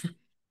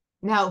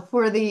 Now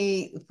for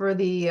the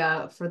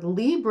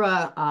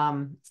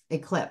Libra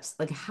eclipse,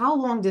 like how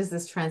long does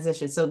this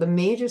transition? So the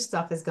major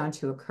stuff is going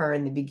to occur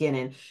in the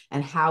beginning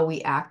and how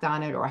we act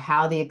on it or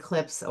how the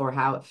eclipse or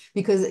how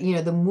because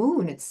the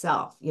moon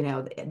itself,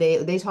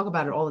 they talk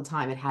about it all the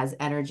time. It has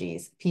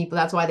energies. People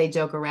that's why they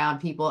joke around.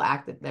 People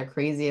act that they're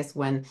craziest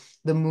when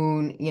the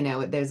moon,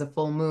 there's a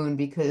full moon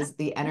because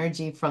the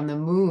energy from the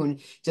moon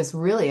just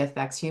really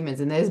affects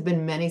humans. And there's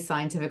been many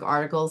scientific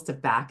articles to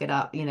back it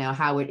up,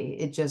 how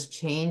it just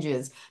changes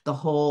the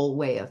whole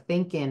way of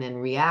thinking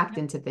and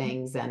reacting to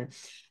things.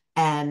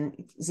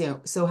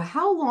 So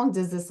how long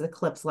does this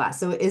eclipse last?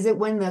 So is it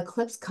when the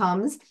eclipse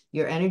comes,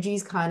 your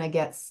energies kind of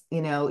gets,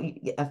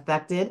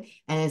 affected,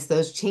 and it's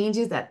those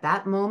changes at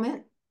that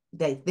moment,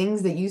 that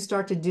things that you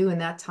start to do in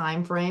that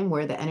time frame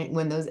where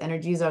when those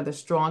energies are the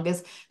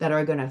strongest that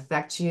are going to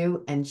affect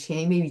you and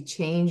maybe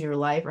change your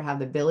life or have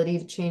the ability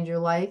to change your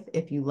life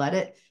if you let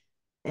it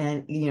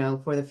and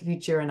for the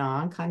future and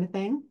on kind of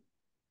thing.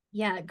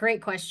 Yeah,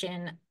 great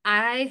question.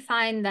 I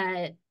find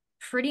that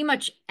pretty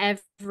much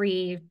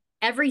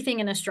everything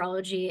in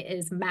astrology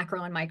is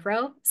macro and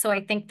micro. So I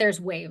think there's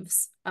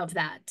waves of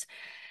that.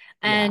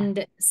 Yeah.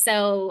 And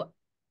so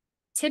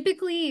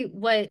typically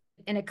what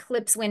an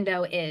eclipse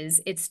window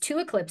is, it's two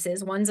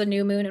eclipses, one's a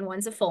new moon and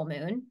one's a full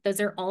moon. Those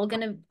are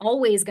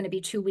always going to be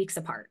 2 weeks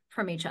apart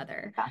from each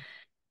other. Yeah.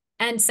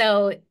 And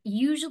so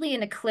usually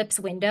an eclipse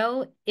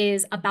window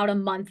is about a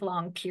month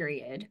long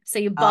period. So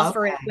you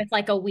buffer it Okay. with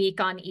like a week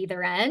on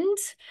either end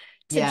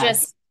to Yes.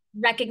 just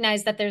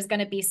recognize that there's going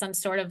to be some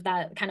sort of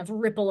that kind of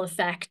ripple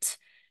effect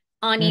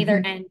on either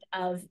Hmm. end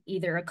of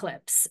either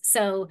eclipse.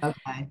 So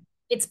Okay.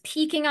 it's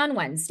peaking on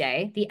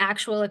Wednesday. The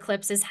actual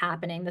eclipse is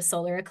happening, the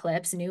solar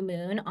eclipse, new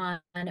moon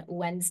on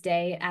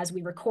Wednesday as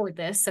we record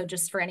this. So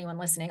just for anyone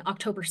listening,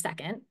 October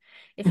 2nd,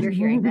 if you're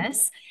hearing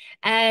this.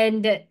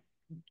 And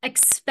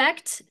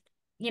expect,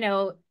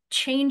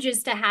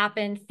 changes to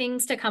happen,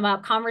 things to come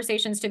up,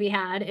 conversations to be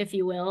had, if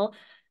you will,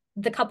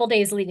 the couple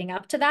days leading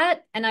up to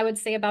that. And I would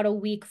say about a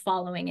week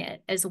following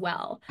it as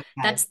well. Okay.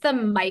 That's the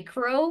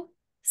micro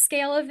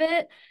scale of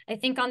it. I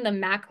think on the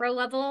macro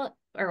level,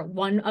 or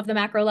one of the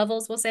macro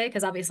levels, we'll say,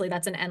 because obviously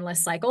that's an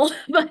endless cycle.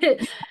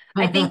 But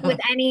I think with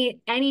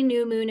any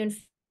new moon and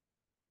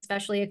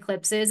especially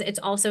eclipses, it's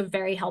also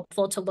very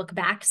helpful to look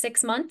back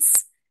 6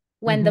 months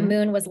when the Hmm.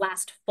 moon was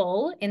last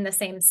full in the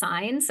same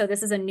sign. So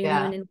this is a new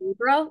moon Yeah. in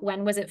Libra.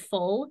 When was it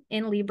full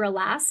in Libra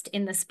last?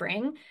 In the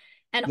spring.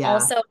 And Yeah.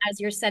 also, as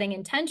you're setting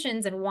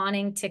intentions and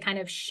wanting to kind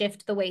of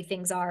shift the way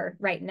things are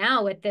right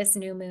now with this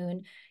new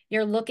moon,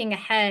 you're looking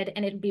ahead,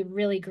 and it'd be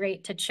really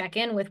great to check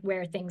in with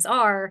where things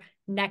are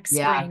next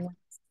Yeah. spring,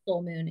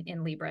 full moon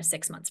in Libra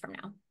 6 months from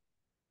now.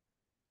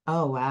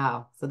 Oh,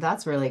 wow. So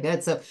that's really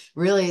good. So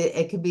really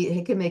it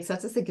could make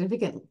such a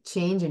significant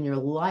change in your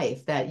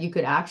life that you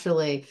could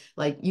actually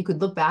like you could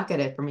look back at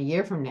it from a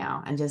year from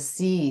now and just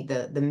see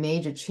the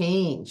major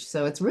change.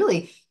 So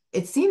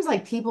it seems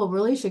like people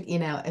really should,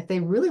 if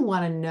they really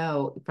want to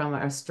know from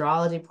an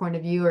astrology point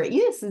of view, or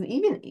even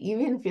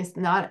if it's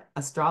not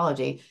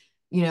astrology,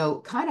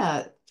 kind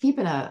of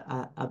keeping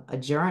a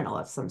journal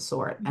of some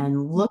sort Mhm.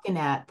 and looking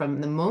at from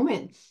the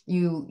moment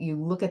you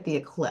look at the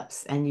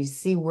eclipse and you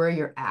see where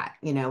you're at,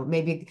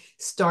 maybe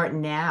start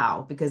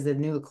now because the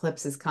new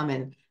eclipse is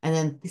coming and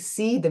then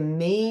see the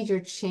major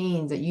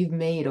change that you've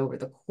made over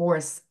the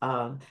course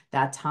of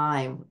that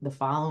time the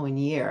following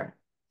year.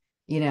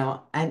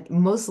 And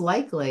most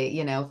likely,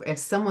 if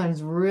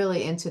someone's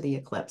really into the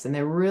eclipse and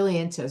they're really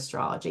into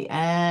astrology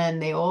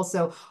and they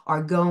also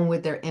are going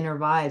with their inner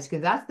vibes,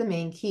 because that's the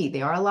main key.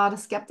 There are a lot of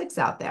skeptics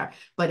out there,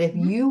 but if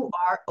Mhm. you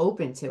are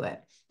open to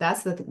it,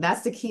 that's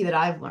the key that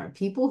I've learned.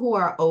 People who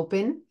are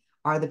open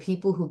are the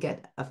people who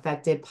get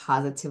affected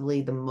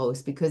positively the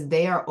most because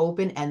they are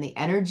open and the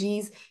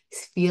energies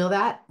feel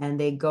that and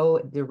they go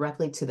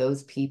directly to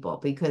those people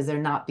because they're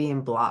not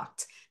being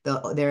blocked.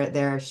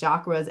 Their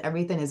chakras,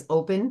 everything is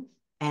open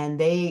and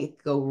they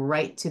go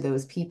right to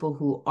those people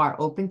who are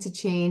open to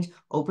change,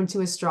 open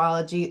to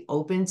astrology,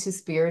 open to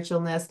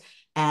spiritualness.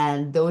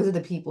 And those are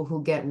the people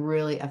who get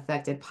really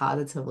affected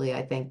positively,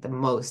 I think, the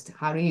most.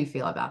 How do you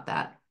feel about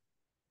that?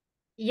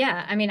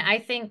 Yeah, I mean, I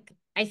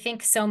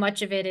think so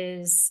much of it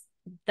is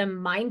the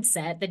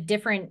mindset, the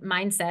different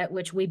mindset,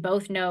 which we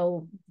both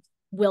know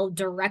will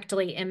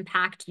directly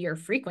impact your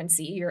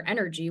frequency, your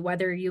energy,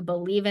 whether you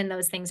believe in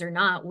those things or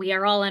not. We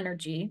are all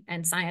energy,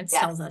 and science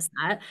tells Yes, us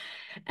that.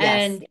 yes,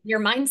 And your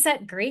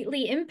mindset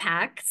greatly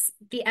impacts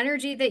the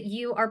energy that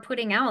you are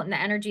putting out and the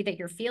energy that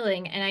you're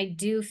feeling. And I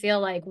do feel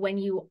like when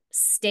you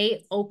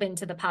stay open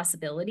to the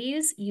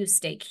possibilities, you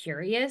stay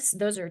curious.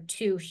 Those are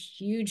two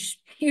huge,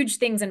 huge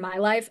things in my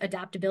life: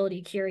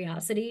 adaptability,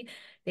 curiosity.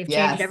 They've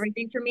changed yes,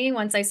 everything for me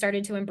once I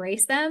started to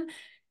embrace them.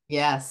 I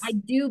yes,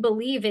 do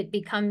believe it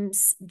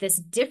becomes this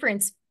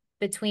difference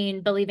between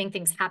believing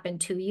things happen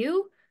to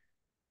you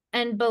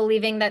and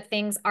believing that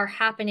things are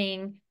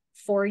happening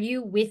for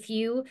you, with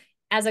you,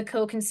 as a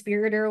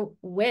co-conspirator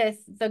with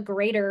the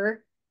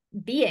greater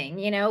being,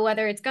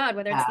 whether it's God,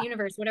 whether it's the yeah,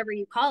 universe, whatever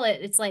you call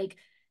it. It's like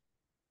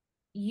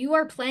you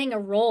are playing a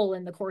role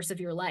in the course of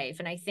your life.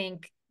 And I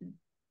think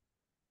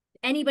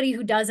anybody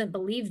who doesn't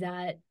believe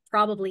that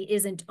probably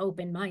isn't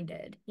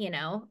open-minded, you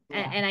know?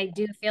 Yeah. And I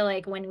do feel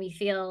like when we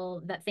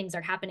feel that things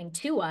are happening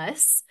to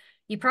us,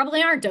 you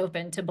probably aren't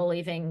open to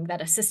believing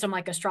that a system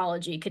like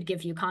astrology could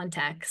give you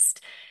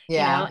context, you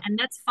know? Yeah. And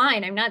that's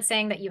fine. I'm not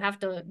saying that you have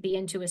to be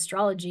into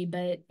astrology,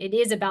 but it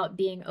is about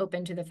being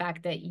open to the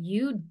fact that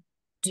you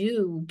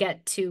do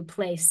get to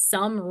play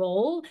some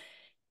role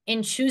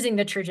in choosing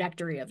the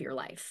trajectory of your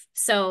life.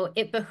 So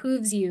it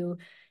behooves you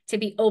to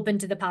be open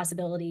to the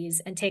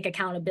possibilities and take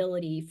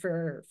accountability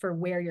for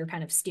where you're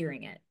kind of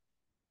steering it.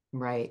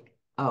 Right.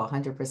 Oh,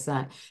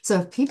 100%. So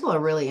if people are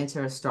really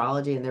into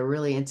astrology and they're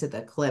really into the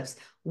eclipse,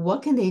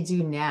 what can they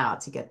do now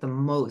to get the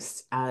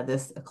most out of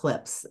this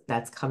eclipse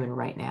that's coming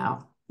right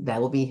now that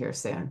will be here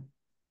soon?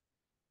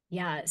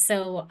 Yeah,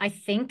 so I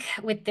think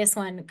with this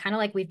one, kind of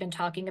like we've been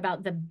talking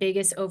about the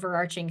biggest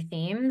overarching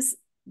themes,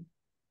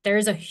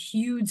 there's a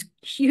huge,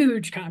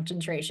 huge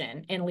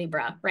concentration in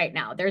Libra right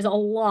now. There's a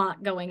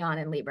lot going on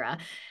in Libra.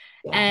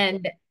 Yeah.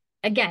 And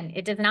again,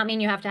 it does not mean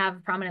you have to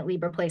have prominent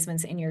Libra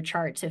placements in your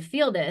chart to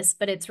feel this,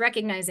 but it's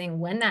recognizing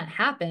when that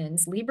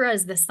happens, Libra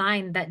is the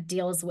sign that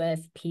deals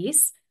with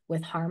peace,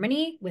 with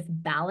harmony, with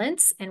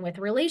balance, and with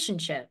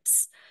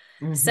relationships.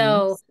 Hmm.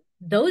 So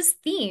those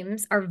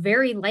themes are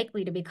very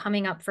likely to be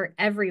coming up for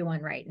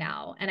everyone right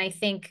now. And I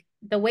think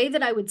the way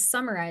that I would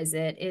summarize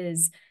it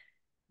is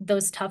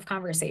those tough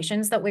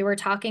conversations that we were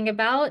talking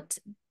about,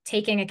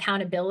 taking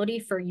accountability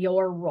for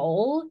your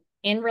role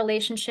in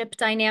relationship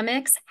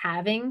dynamics,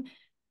 having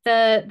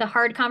the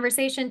hard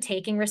conversation,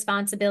 taking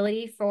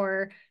responsibility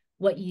for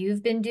what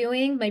you've been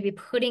doing, maybe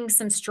putting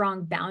some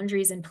strong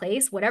boundaries in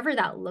place, whatever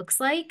that looks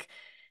like.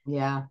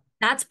 Yeah.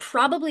 That's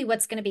probably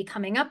what's going to be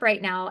coming up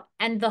right now.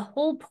 And the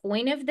whole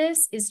point of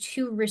this is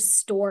to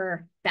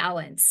restore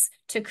balance,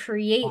 to Yeah.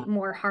 create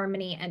more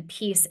harmony and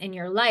peace in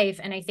your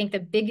life. And I think the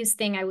biggest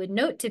thing I would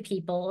note to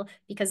people,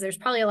 because there's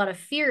probably a lot of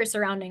fear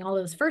surrounding all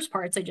those first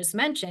parts I just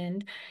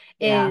mentioned,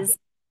 Yeah. is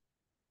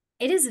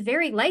it is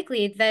very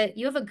likely that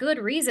you have a good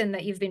reason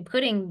that you've been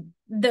putting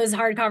those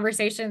hard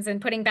conversations and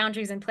putting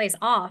boundaries in place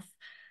off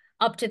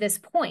up to this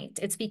point.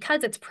 It's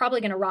because it's probably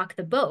going to rock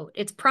the boat.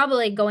 It's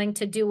probably going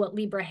to do what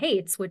Libra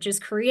hates, which is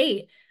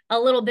create a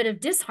little bit of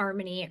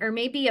disharmony or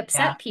maybe Yeah.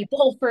 upset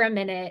people for a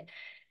minute.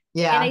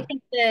 And I Yeah.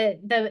 think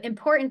the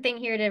important thing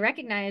here to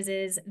recognize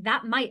is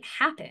that might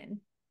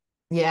happen,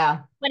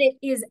 Yeah. but it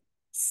is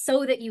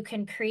so that you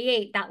can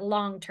create that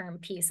long-term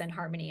peace and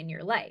harmony in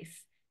your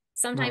life.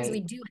 Sometimes we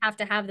Right. do have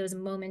to have those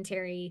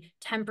momentary,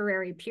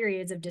 temporary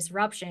periods of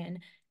disruption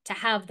to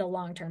have the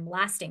long-term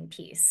lasting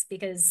peace.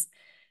 Because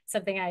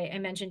something I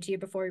mentioned to you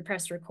before we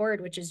pressed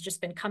record, which has just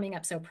been coming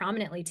up so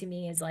prominently to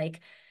me, is like,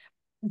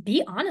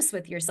 be honest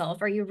with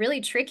yourself. Are you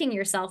really tricking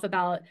yourself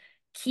about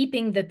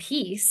keeping the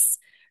peace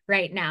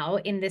right now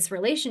in this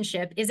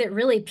relationship? Is it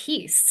really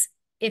peace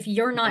if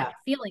you're not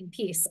Yeah. feeling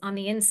peace on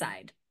the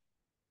inside?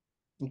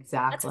 That's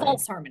Exactly.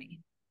 false harmony.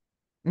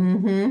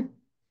 Hmm.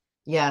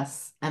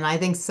 Yes. And I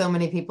think so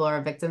many people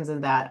are victims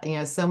of that.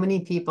 So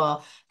many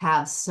people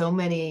have so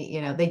many,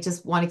 they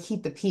just want to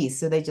keep the peace.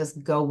 So they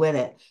just go with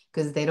it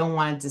because they don't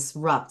want to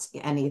disrupt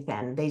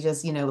anything. They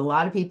just, a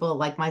lot of people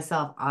like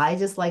myself, I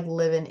just like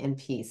living in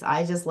peace.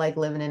 I just like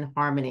living in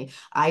harmony.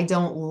 I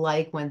don't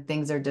like when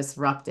things are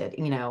disrupted,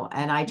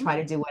 and I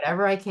try to do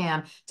whatever I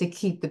can to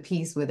keep the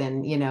peace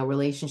within,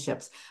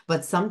 relationships.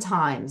 But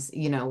sometimes,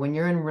 when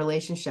you're in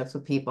relationships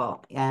with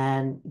people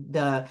and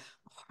the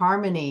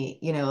harmony,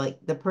 like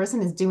the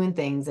person is doing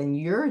things and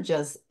you're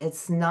just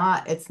it's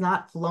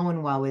not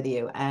flowing well with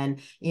you, and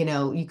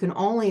you can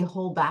only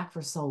hold back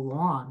for so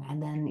long,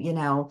 and then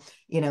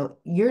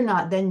you're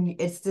not, then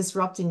it's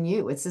disrupting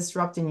you, it's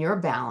disrupting your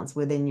balance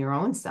within your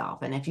own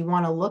self. And if you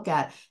want to look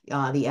at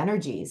the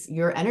energies,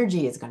 your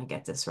energy is going to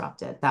get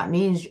disrupted. That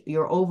means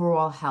your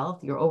overall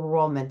health, your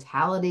overall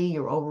mentality,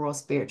 your overall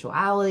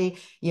spirituality,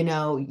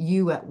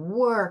 you at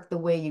work, the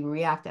way you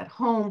react at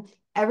home,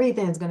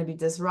 everything is going to be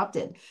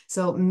disrupted.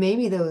 So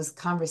maybe those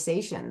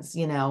conversations,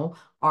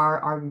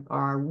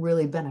 are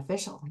really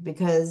beneficial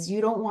because you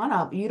don't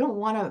want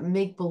to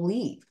make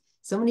believe.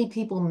 So many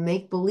people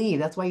make believe.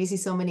 That's why you see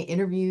so many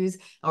interviews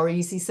or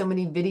you see so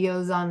many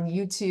videos on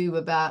YouTube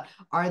about,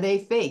 are they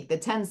fake? The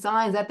 10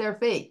 signs that they're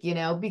fake,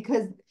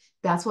 because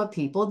that's what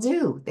people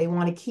do. They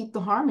want to keep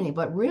the harmony,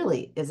 but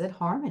really, is it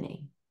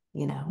harmony?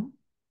 You Mm-hmm. know?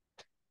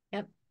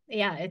 Yep.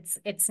 Yeah,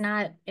 it's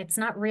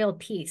not real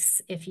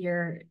peace if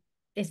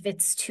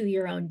it's to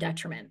your own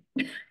detriment.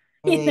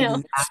 You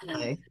know?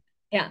 Exactly.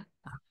 Yeah.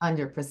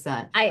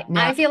 100%. I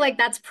Now, feel like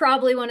that's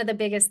probably one of the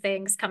biggest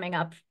things coming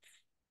up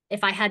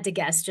if I had to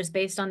guess, just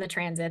based on the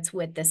transits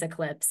with this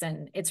eclipse.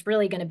 And it's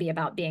really going to be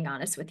about being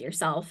honest with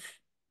yourself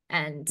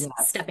and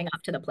yes. stepping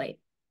up to the plate.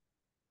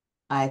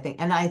 I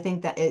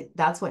think that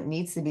that's what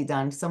needs to be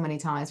done so many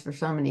times for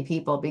so many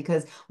people,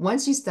 because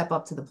once you step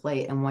up to the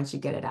plate and once you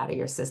get it out of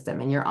your system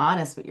and you're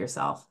honest with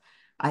yourself,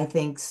 I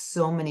think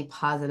so many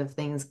positive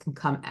things can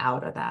come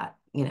out of that.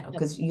 Yep.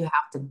 because you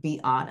have to be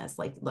honest,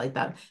 like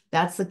that.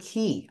 That's the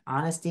key.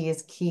 Honesty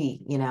is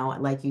key,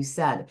 like you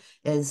said,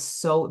 is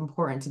so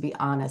important to be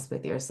honest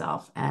with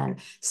yourself. And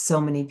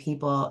so many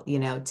people,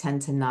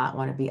 tend to not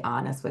want to be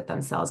honest with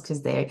themselves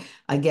because they,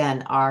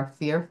 again, are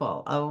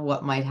fearful of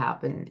what might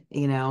happen,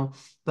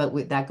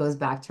 but that goes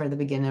back to the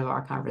beginning of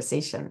our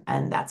conversation.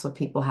 And that's what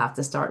people have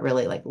to start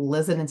really like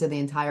listening to the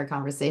entire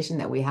conversation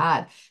that we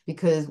had.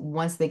 Because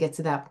once they get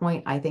to that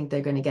point, I think they're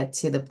going to get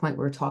to the point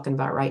we're talking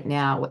about right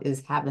now,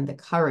 is having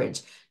the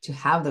courage to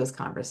have those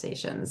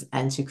conversations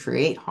and to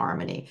create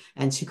harmony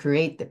and to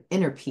create the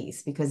inner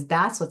peace, because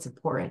that's what's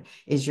important,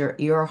 is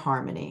your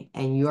harmony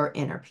and your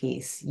inner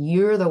peace.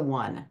 You're the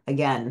one,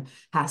 again,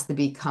 has to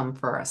become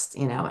first,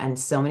 and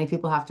so many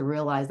people have to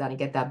realize that and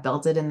get that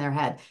belted in their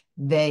head.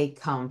 They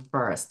come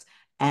first.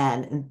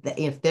 And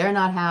if they're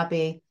not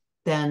happy,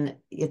 then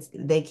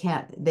they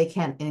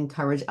can't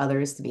encourage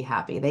others to be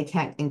happy. They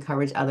can't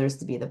encourage others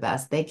to be the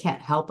best. They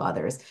can't help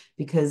others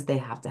because they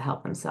have to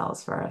help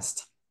themselves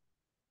first.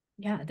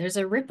 Yeah, there's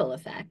a ripple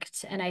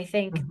effect. And I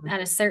think Mhm. at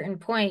a certain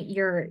point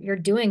you're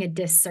doing a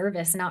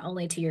disservice not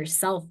only to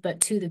yourself, but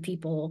to the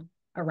people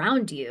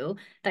around you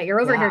that you're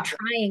over here Yeah.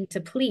 trying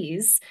to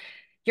please.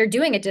 You're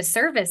doing a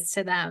disservice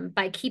to them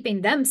by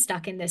keeping them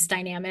stuck in this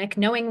dynamic,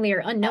 knowingly or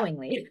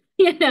unknowingly,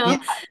 Yeah,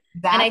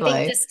 And I think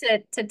exactly. just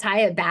to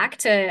tie it back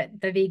to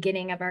the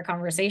beginning of our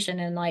conversation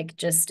and like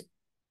just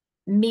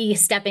me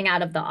stepping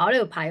out of the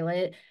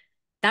autopilot,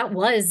 that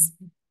was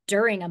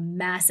during a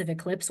massive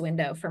eclipse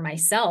window for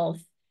myself.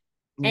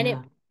 And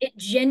Yeah. it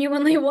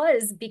genuinely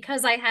was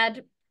because I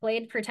had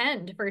played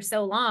pretend for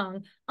so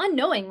long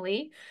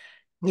unknowingly.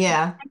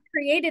 Yeah. I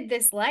created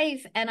this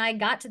life and I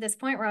got to this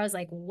point where I was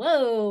like,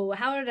 whoa,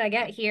 how did I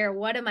get here?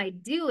 What am I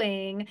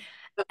doing?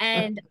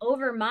 And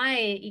over my,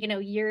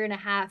 year and a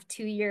half,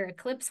 2 year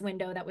eclipse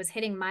window that was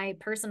hitting my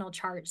personal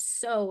chart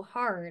so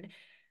hard,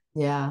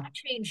 Yeah. I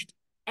changed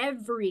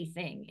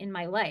everything in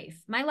my life.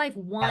 My life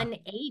Yeah.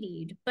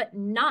 180'd, but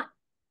not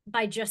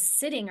by just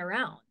sitting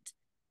around.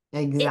 It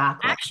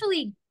Exactly.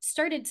 actually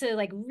started to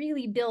like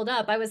really build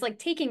up. I was like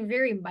taking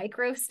very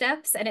micro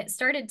steps and it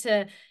started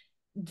to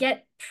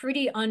get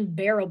pretty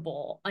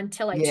unbearable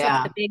until I took the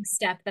Yeah. big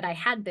step that I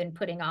had been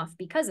putting off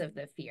because of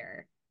the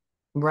fear,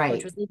 which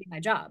Right. was leaving my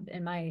job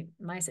in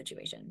my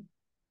situation.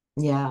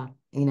 Yeah,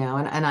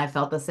 and I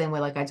felt the same way,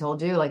 like I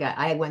told you, like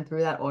I went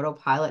through that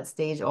autopilot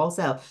stage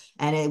also.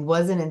 And it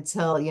wasn't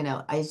until,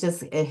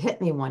 it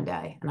hit me one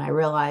day and I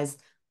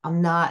realized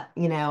I'm not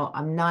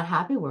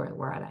happy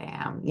where I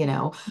am,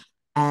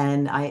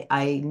 and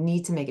I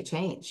need to make a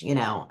change,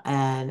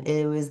 and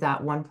it was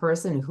that one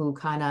person who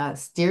kind of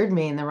steered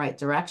me in the right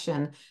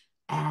direction.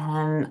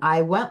 And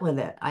I went with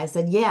it. I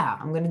said, yeah,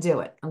 I'm going to do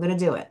it. I'm going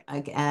to do it.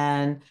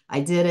 And I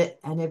did it.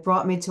 And it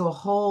brought me to a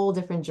whole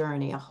different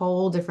journey, a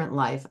whole different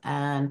life.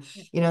 And,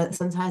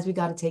 sometimes we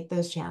got to take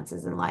those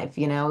chances in life,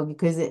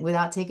 because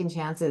without taking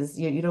chances,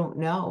 you don't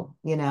know,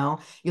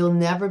 you'll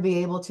never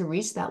be able to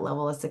reach that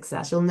level of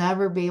success. You'll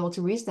never be able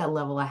to reach that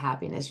level of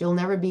happiness. You'll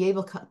never be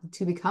able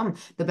to become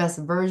the best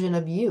version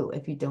of you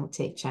if you don't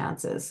take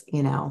chances,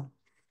 And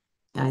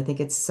I think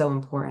it's so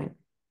important.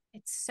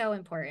 It's so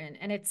important.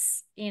 And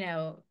it's,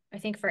 I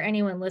think for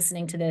anyone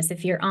listening to this,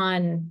 if you're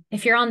on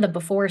the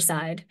before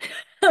side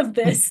of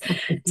this,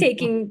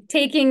 taking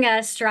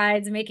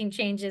strides, making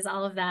changes,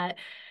 all of that,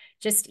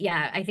 just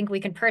yeah, I think we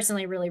can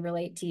personally really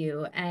relate to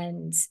you.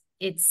 And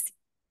it's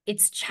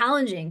it's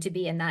challenging to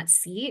be in that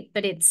seat,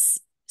 but it's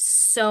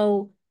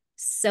so,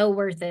 so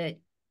worth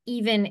it,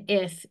 even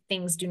if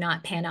things do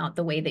not pan out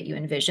the way that you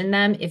envision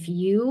them. If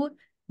you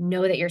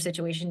know that your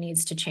situation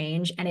needs to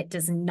change and it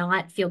does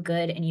not feel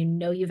good and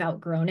you've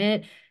outgrown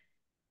it,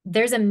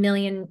 there's a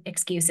million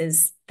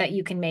excuses that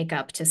you can make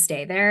up to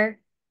stay there,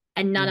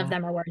 and none of Yeah,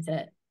 them are worth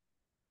it.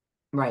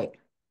 right.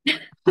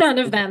 None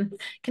of them.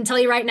 Can tell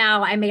you right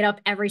now, I made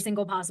up every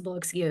single possible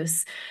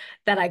excuse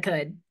that I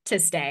could to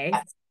stay.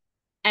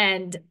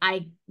 And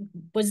I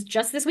was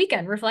just this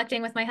weekend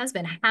reflecting with my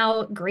husband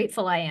how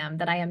grateful I am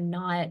that I am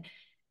not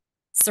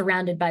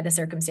surrounded by the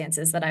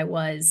circumstances that I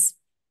was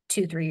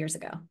 2, 3 years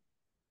ago.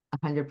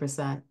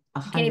 100%. A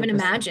I can't hundred even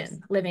percent.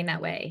 imagine living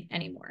that way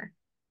anymore.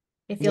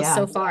 It feels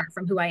so Yeah. far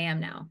from who I am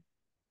now.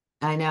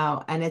 I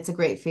know. And it's a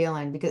great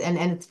feeling because, and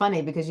it's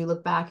funny because you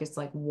look back, it's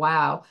like,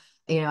 wow,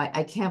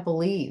 I can't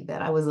believe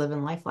that I was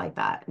living life like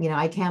that.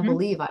 I can't Mhm.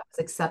 believe I was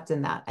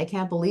accepting that. I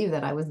can't believe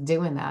that I was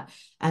doing that.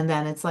 And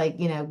then it's like,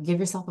 give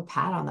yourself a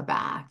pat on the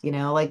back,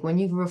 like when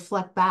you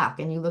reflect back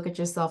and you look at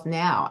yourself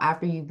now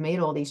after you've made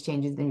all these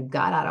changes and you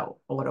got out of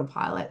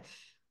autopilot.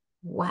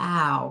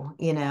 Wow,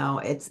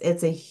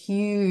 it's a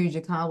huge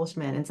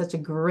accomplishment and such a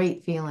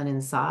great feeling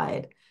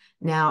inside.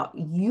 Now,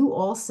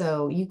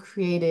 you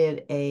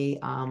created a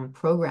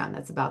program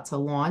that's about to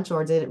launch,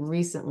 or did it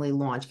recently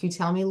launch? Can you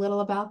tell me a little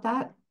about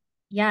that?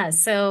 Yeah,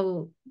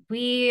 so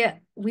we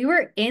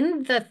were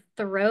in the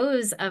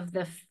throes of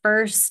the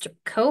first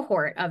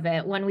cohort of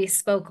it when we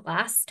spoke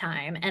last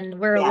time, and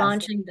we're Yes.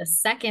 launching the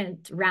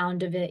second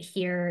round of it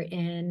here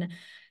in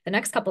the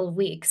next couple of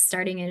weeks,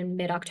 starting in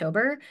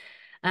mid-October.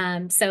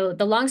 So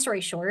the long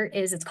story short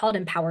is it's called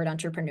empowered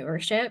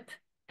entrepreneurship.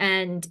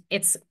 And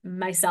it's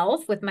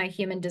myself with my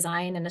human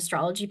design and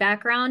astrology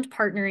background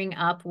partnering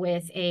up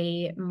with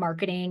a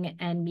marketing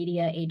and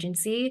media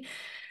agency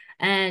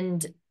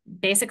and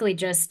basically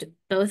just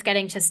both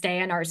getting to stay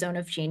in our zone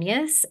of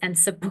genius and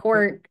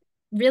support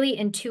really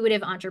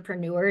intuitive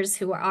entrepreneurs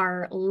who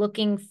are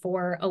looking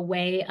for a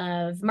way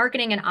of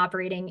marketing and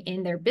operating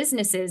in their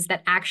businesses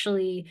that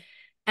actually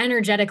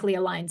energetically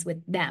aligns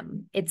with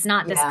them. It's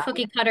not this Yeah,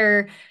 cookie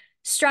cutter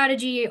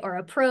strategy or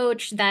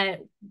approach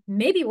that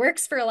maybe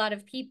works for a lot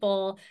of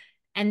people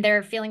and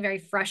they're feeling very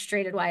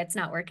frustrated why it's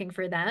not working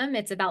for them.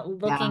 It's about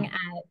yeah, looking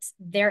at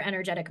their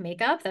energetic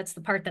makeup. That's the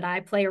part that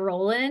I play a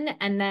role in.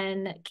 And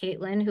then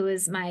Caitlin, who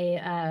is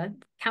my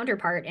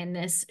counterpart in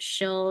this,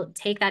 she'll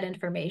take that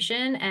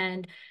information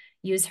and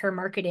use her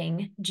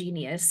marketing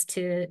genius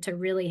to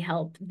really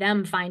help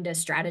them find a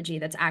strategy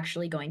that's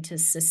actually going to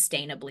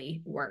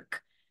sustainably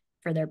work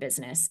for their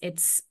business.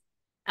 It's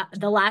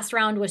the last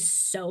round was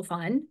so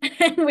fun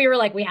and we were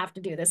like we have to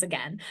do this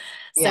again,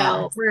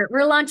 yeah, so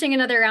we're launching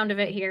another round of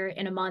it here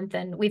in a month,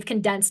 and we've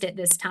condensed it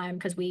this time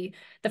because we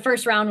the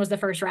first round was the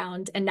first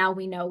round and now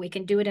we know we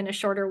can do it in a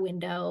shorter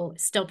window,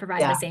 still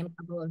provide the yeah. same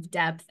level of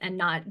depth and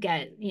not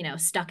get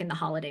stuck in the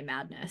holiday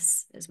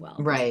madness as well.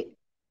 Right,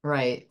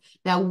 right.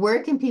 Now,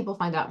 where can people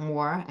find out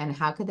more and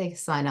how could they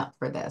sign up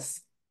for this?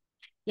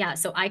 Yeah,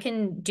 so I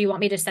can do you want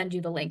me to send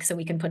you the link so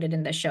we can put it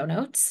in the show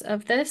notes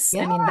of this? I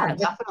Yeah, mean that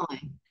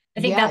definitely. I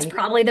think Yeah, that's yeah.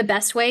 probably the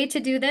best way to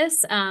do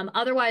this.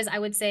 Otherwise, I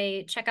would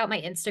say check out my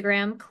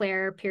Instagram,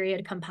 Claire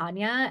period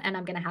Campagna, and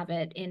I'm going to have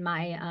it in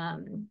my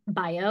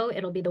bio.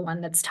 It'll be the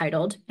one that's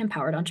titled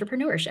Empowered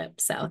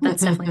Entrepreneurship. So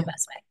that's definitely the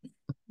best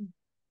way.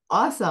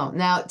 Awesome.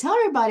 Now, tell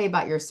everybody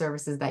about your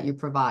services that you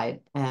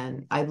provide.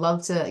 And I'd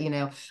love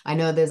to, I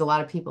know there's a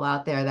lot of people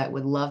out there that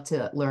would love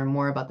to learn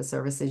more about the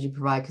services you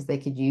provide because they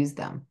could use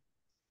them.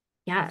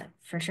 Yeah,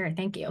 for sure.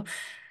 Thank you.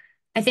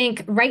 I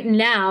think right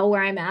now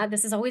where I'm at,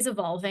 this is always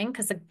evolving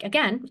because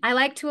again, I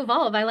like to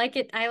evolve. I like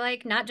it. I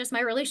like not just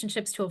my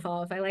relationships to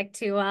evolve. I like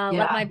to let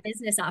my Yeah.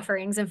 business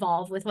offerings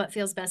evolve with what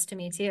feels best to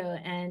me too.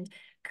 And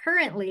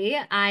currently,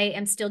 I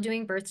am still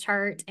doing birth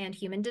chart and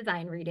human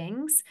design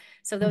readings.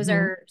 So those Hmm.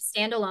 are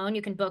standalone.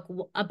 You can book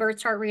a birth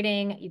chart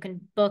reading. You can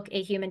book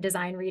a human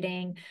design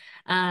reading.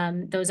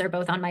 Those are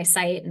both on my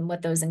site, and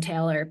what those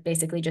entail are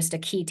basically just a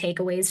key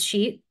takeaways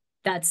sheet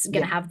that's going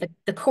Yeah. to have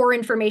the core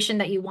information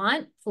that you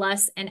want,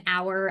 plus an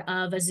hour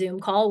of a Zoom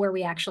call where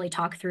we actually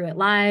talk through it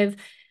live.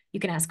 You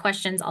can ask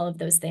questions, all of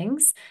those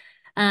things.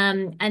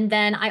 And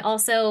then I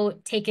also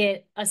take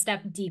it a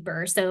step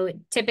deeper. So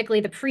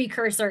typically the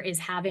precursor is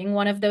having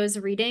one of those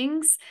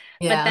readings,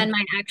 but then Yeah.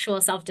 my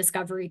actual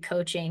self-discovery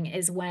coaching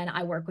is when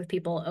I work with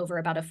people over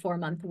about a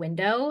 4-month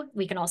window.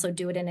 We can also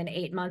do it in an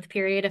 8-month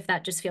period if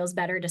that just feels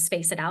better to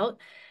space it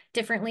out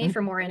differently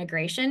for more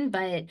integration.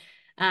 But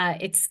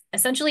it's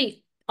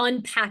essentially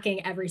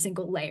unpacking every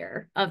single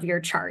layer of your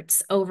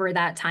charts over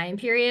that time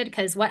period.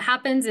 Because what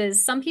happens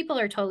is some people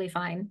are totally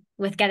fine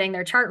with getting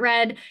their chart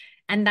read,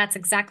 and that's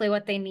exactly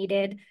what they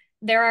needed.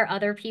 There are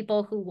other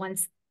people who,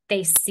 once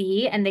they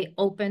see and they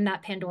open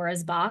that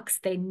Pandora's box,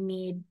 they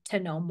need to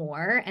know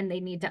more and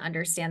they need to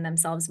understand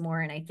themselves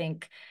more. And I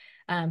think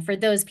for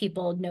those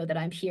people, know that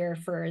I'm here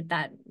for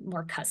that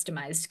more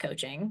customized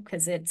coaching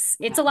because it's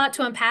a lot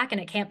to unpack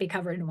and it can't be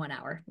covered in 1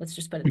 hour. Let's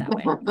just put it that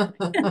way.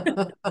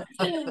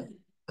 Yeah.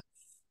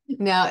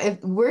 Now,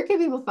 if where can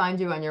people find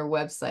you on your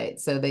website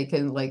so they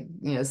can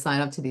sign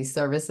up to these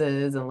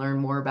services and learn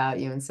more about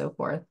you and so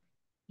forth?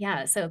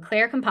 Yeah, so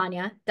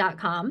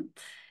clairecampagna.com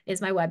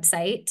is my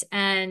website.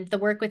 And the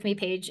Work With Me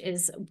page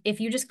is,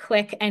 if you just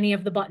click any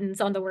of the buttons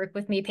on the Work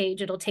With Me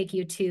page, it'll take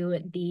you to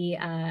the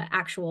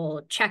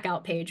actual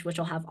checkout page, which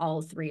will have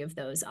all 3 of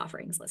those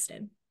offerings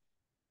listed.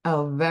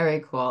 Oh,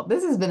 very cool.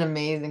 This has been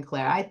amazing,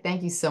 Claire. I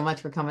thank you so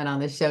much for coming on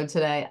the show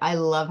today. I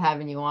love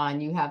having you on.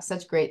 You have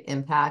such great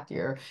impact.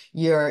 You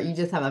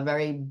just have a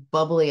very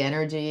bubbly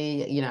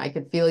energy. I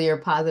could feel your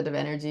positive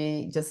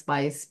energy just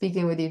by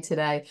speaking with you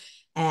today.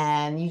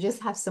 And you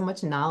just have so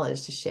much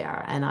knowledge to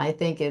share. And I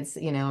think it's,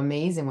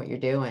 amazing what you're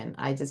doing.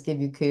 I just give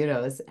you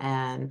kudos.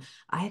 And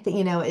I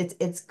think,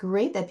 it's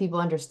great that people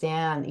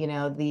understand,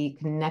 the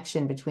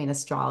connection between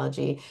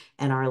astrology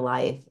and our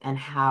life and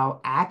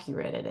how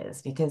accurate it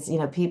is because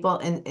people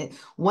and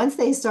once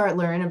they start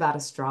learning about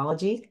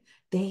astrology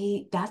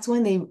that's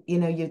when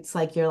it's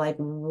like you're like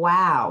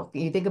wow,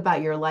 you think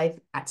about your life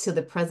to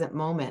the present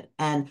moment,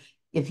 and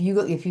if you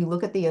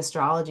look at the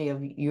astrology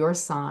of your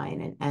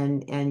sign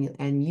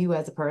and you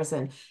as a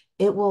person,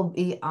 it will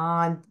be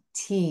on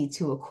T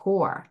to a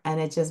core,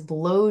 and it just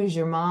blows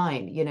your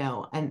mind,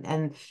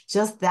 and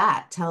just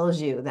that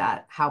tells you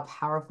that how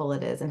powerful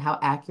it is and how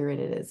accurate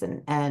it is,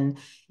 and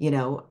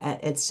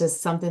it's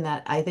just something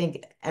that I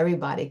think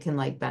everybody can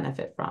like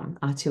benefit from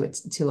to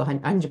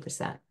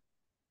 100%.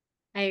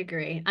 I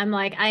agree. I'm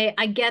like,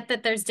 I get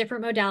that there's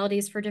different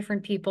modalities for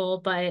different people,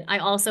 but I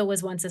also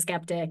was once a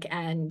skeptic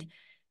and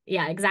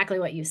Yeah, exactly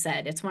what you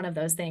said. It's one of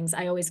those things.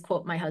 I always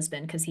quote my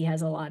husband because he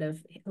has a lot of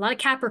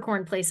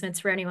Capricorn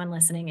placements for anyone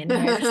listening in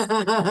here.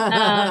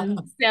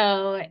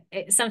 So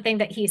something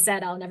that he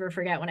said I'll never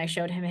forget when I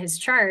showed him his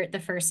chart the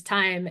first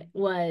time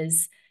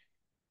was,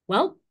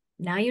 well,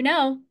 now you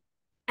know.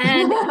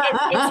 And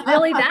it's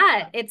really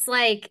that. It's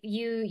like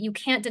you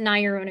can't deny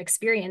your own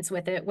experience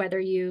with it, whether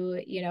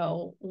you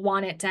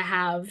want it to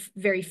have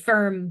very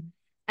firm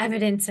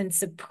evidence and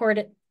support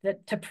it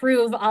to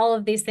prove all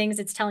of these things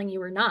it's telling you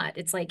or not.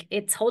 It's like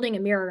it's holding a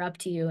mirror up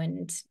to you.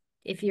 And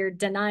if you're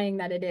denying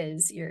that it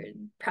is,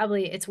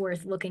 it's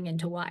worth looking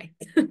into why.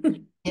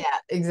 Yeah,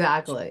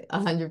 exactly.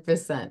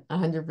 100%.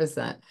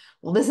 100%.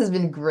 Well, this has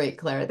been great,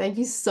 Clara. Thank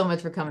you so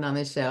much for coming on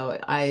this show.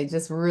 I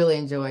just really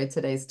enjoyed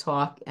today's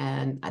talk,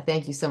 and I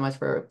thank you so much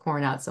for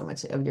pouring out so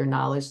much of your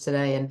knowledge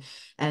today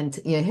and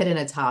hitting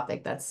a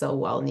topic that's so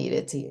well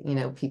needed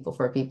to,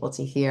 people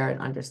to hear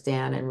and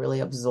understand and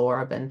really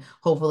absorb, and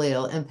hopefully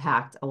it'll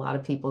impact a lot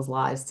of people's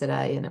lives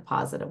today in a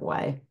positive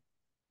way.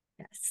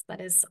 Yes, that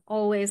is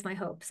always my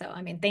hope. So,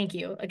 I mean, thank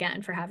you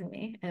again for having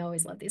me. I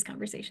always love these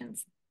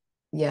conversations.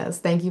 Yes,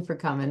 thank you for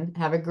coming.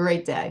 Have a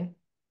great day.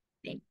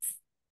 Thanks.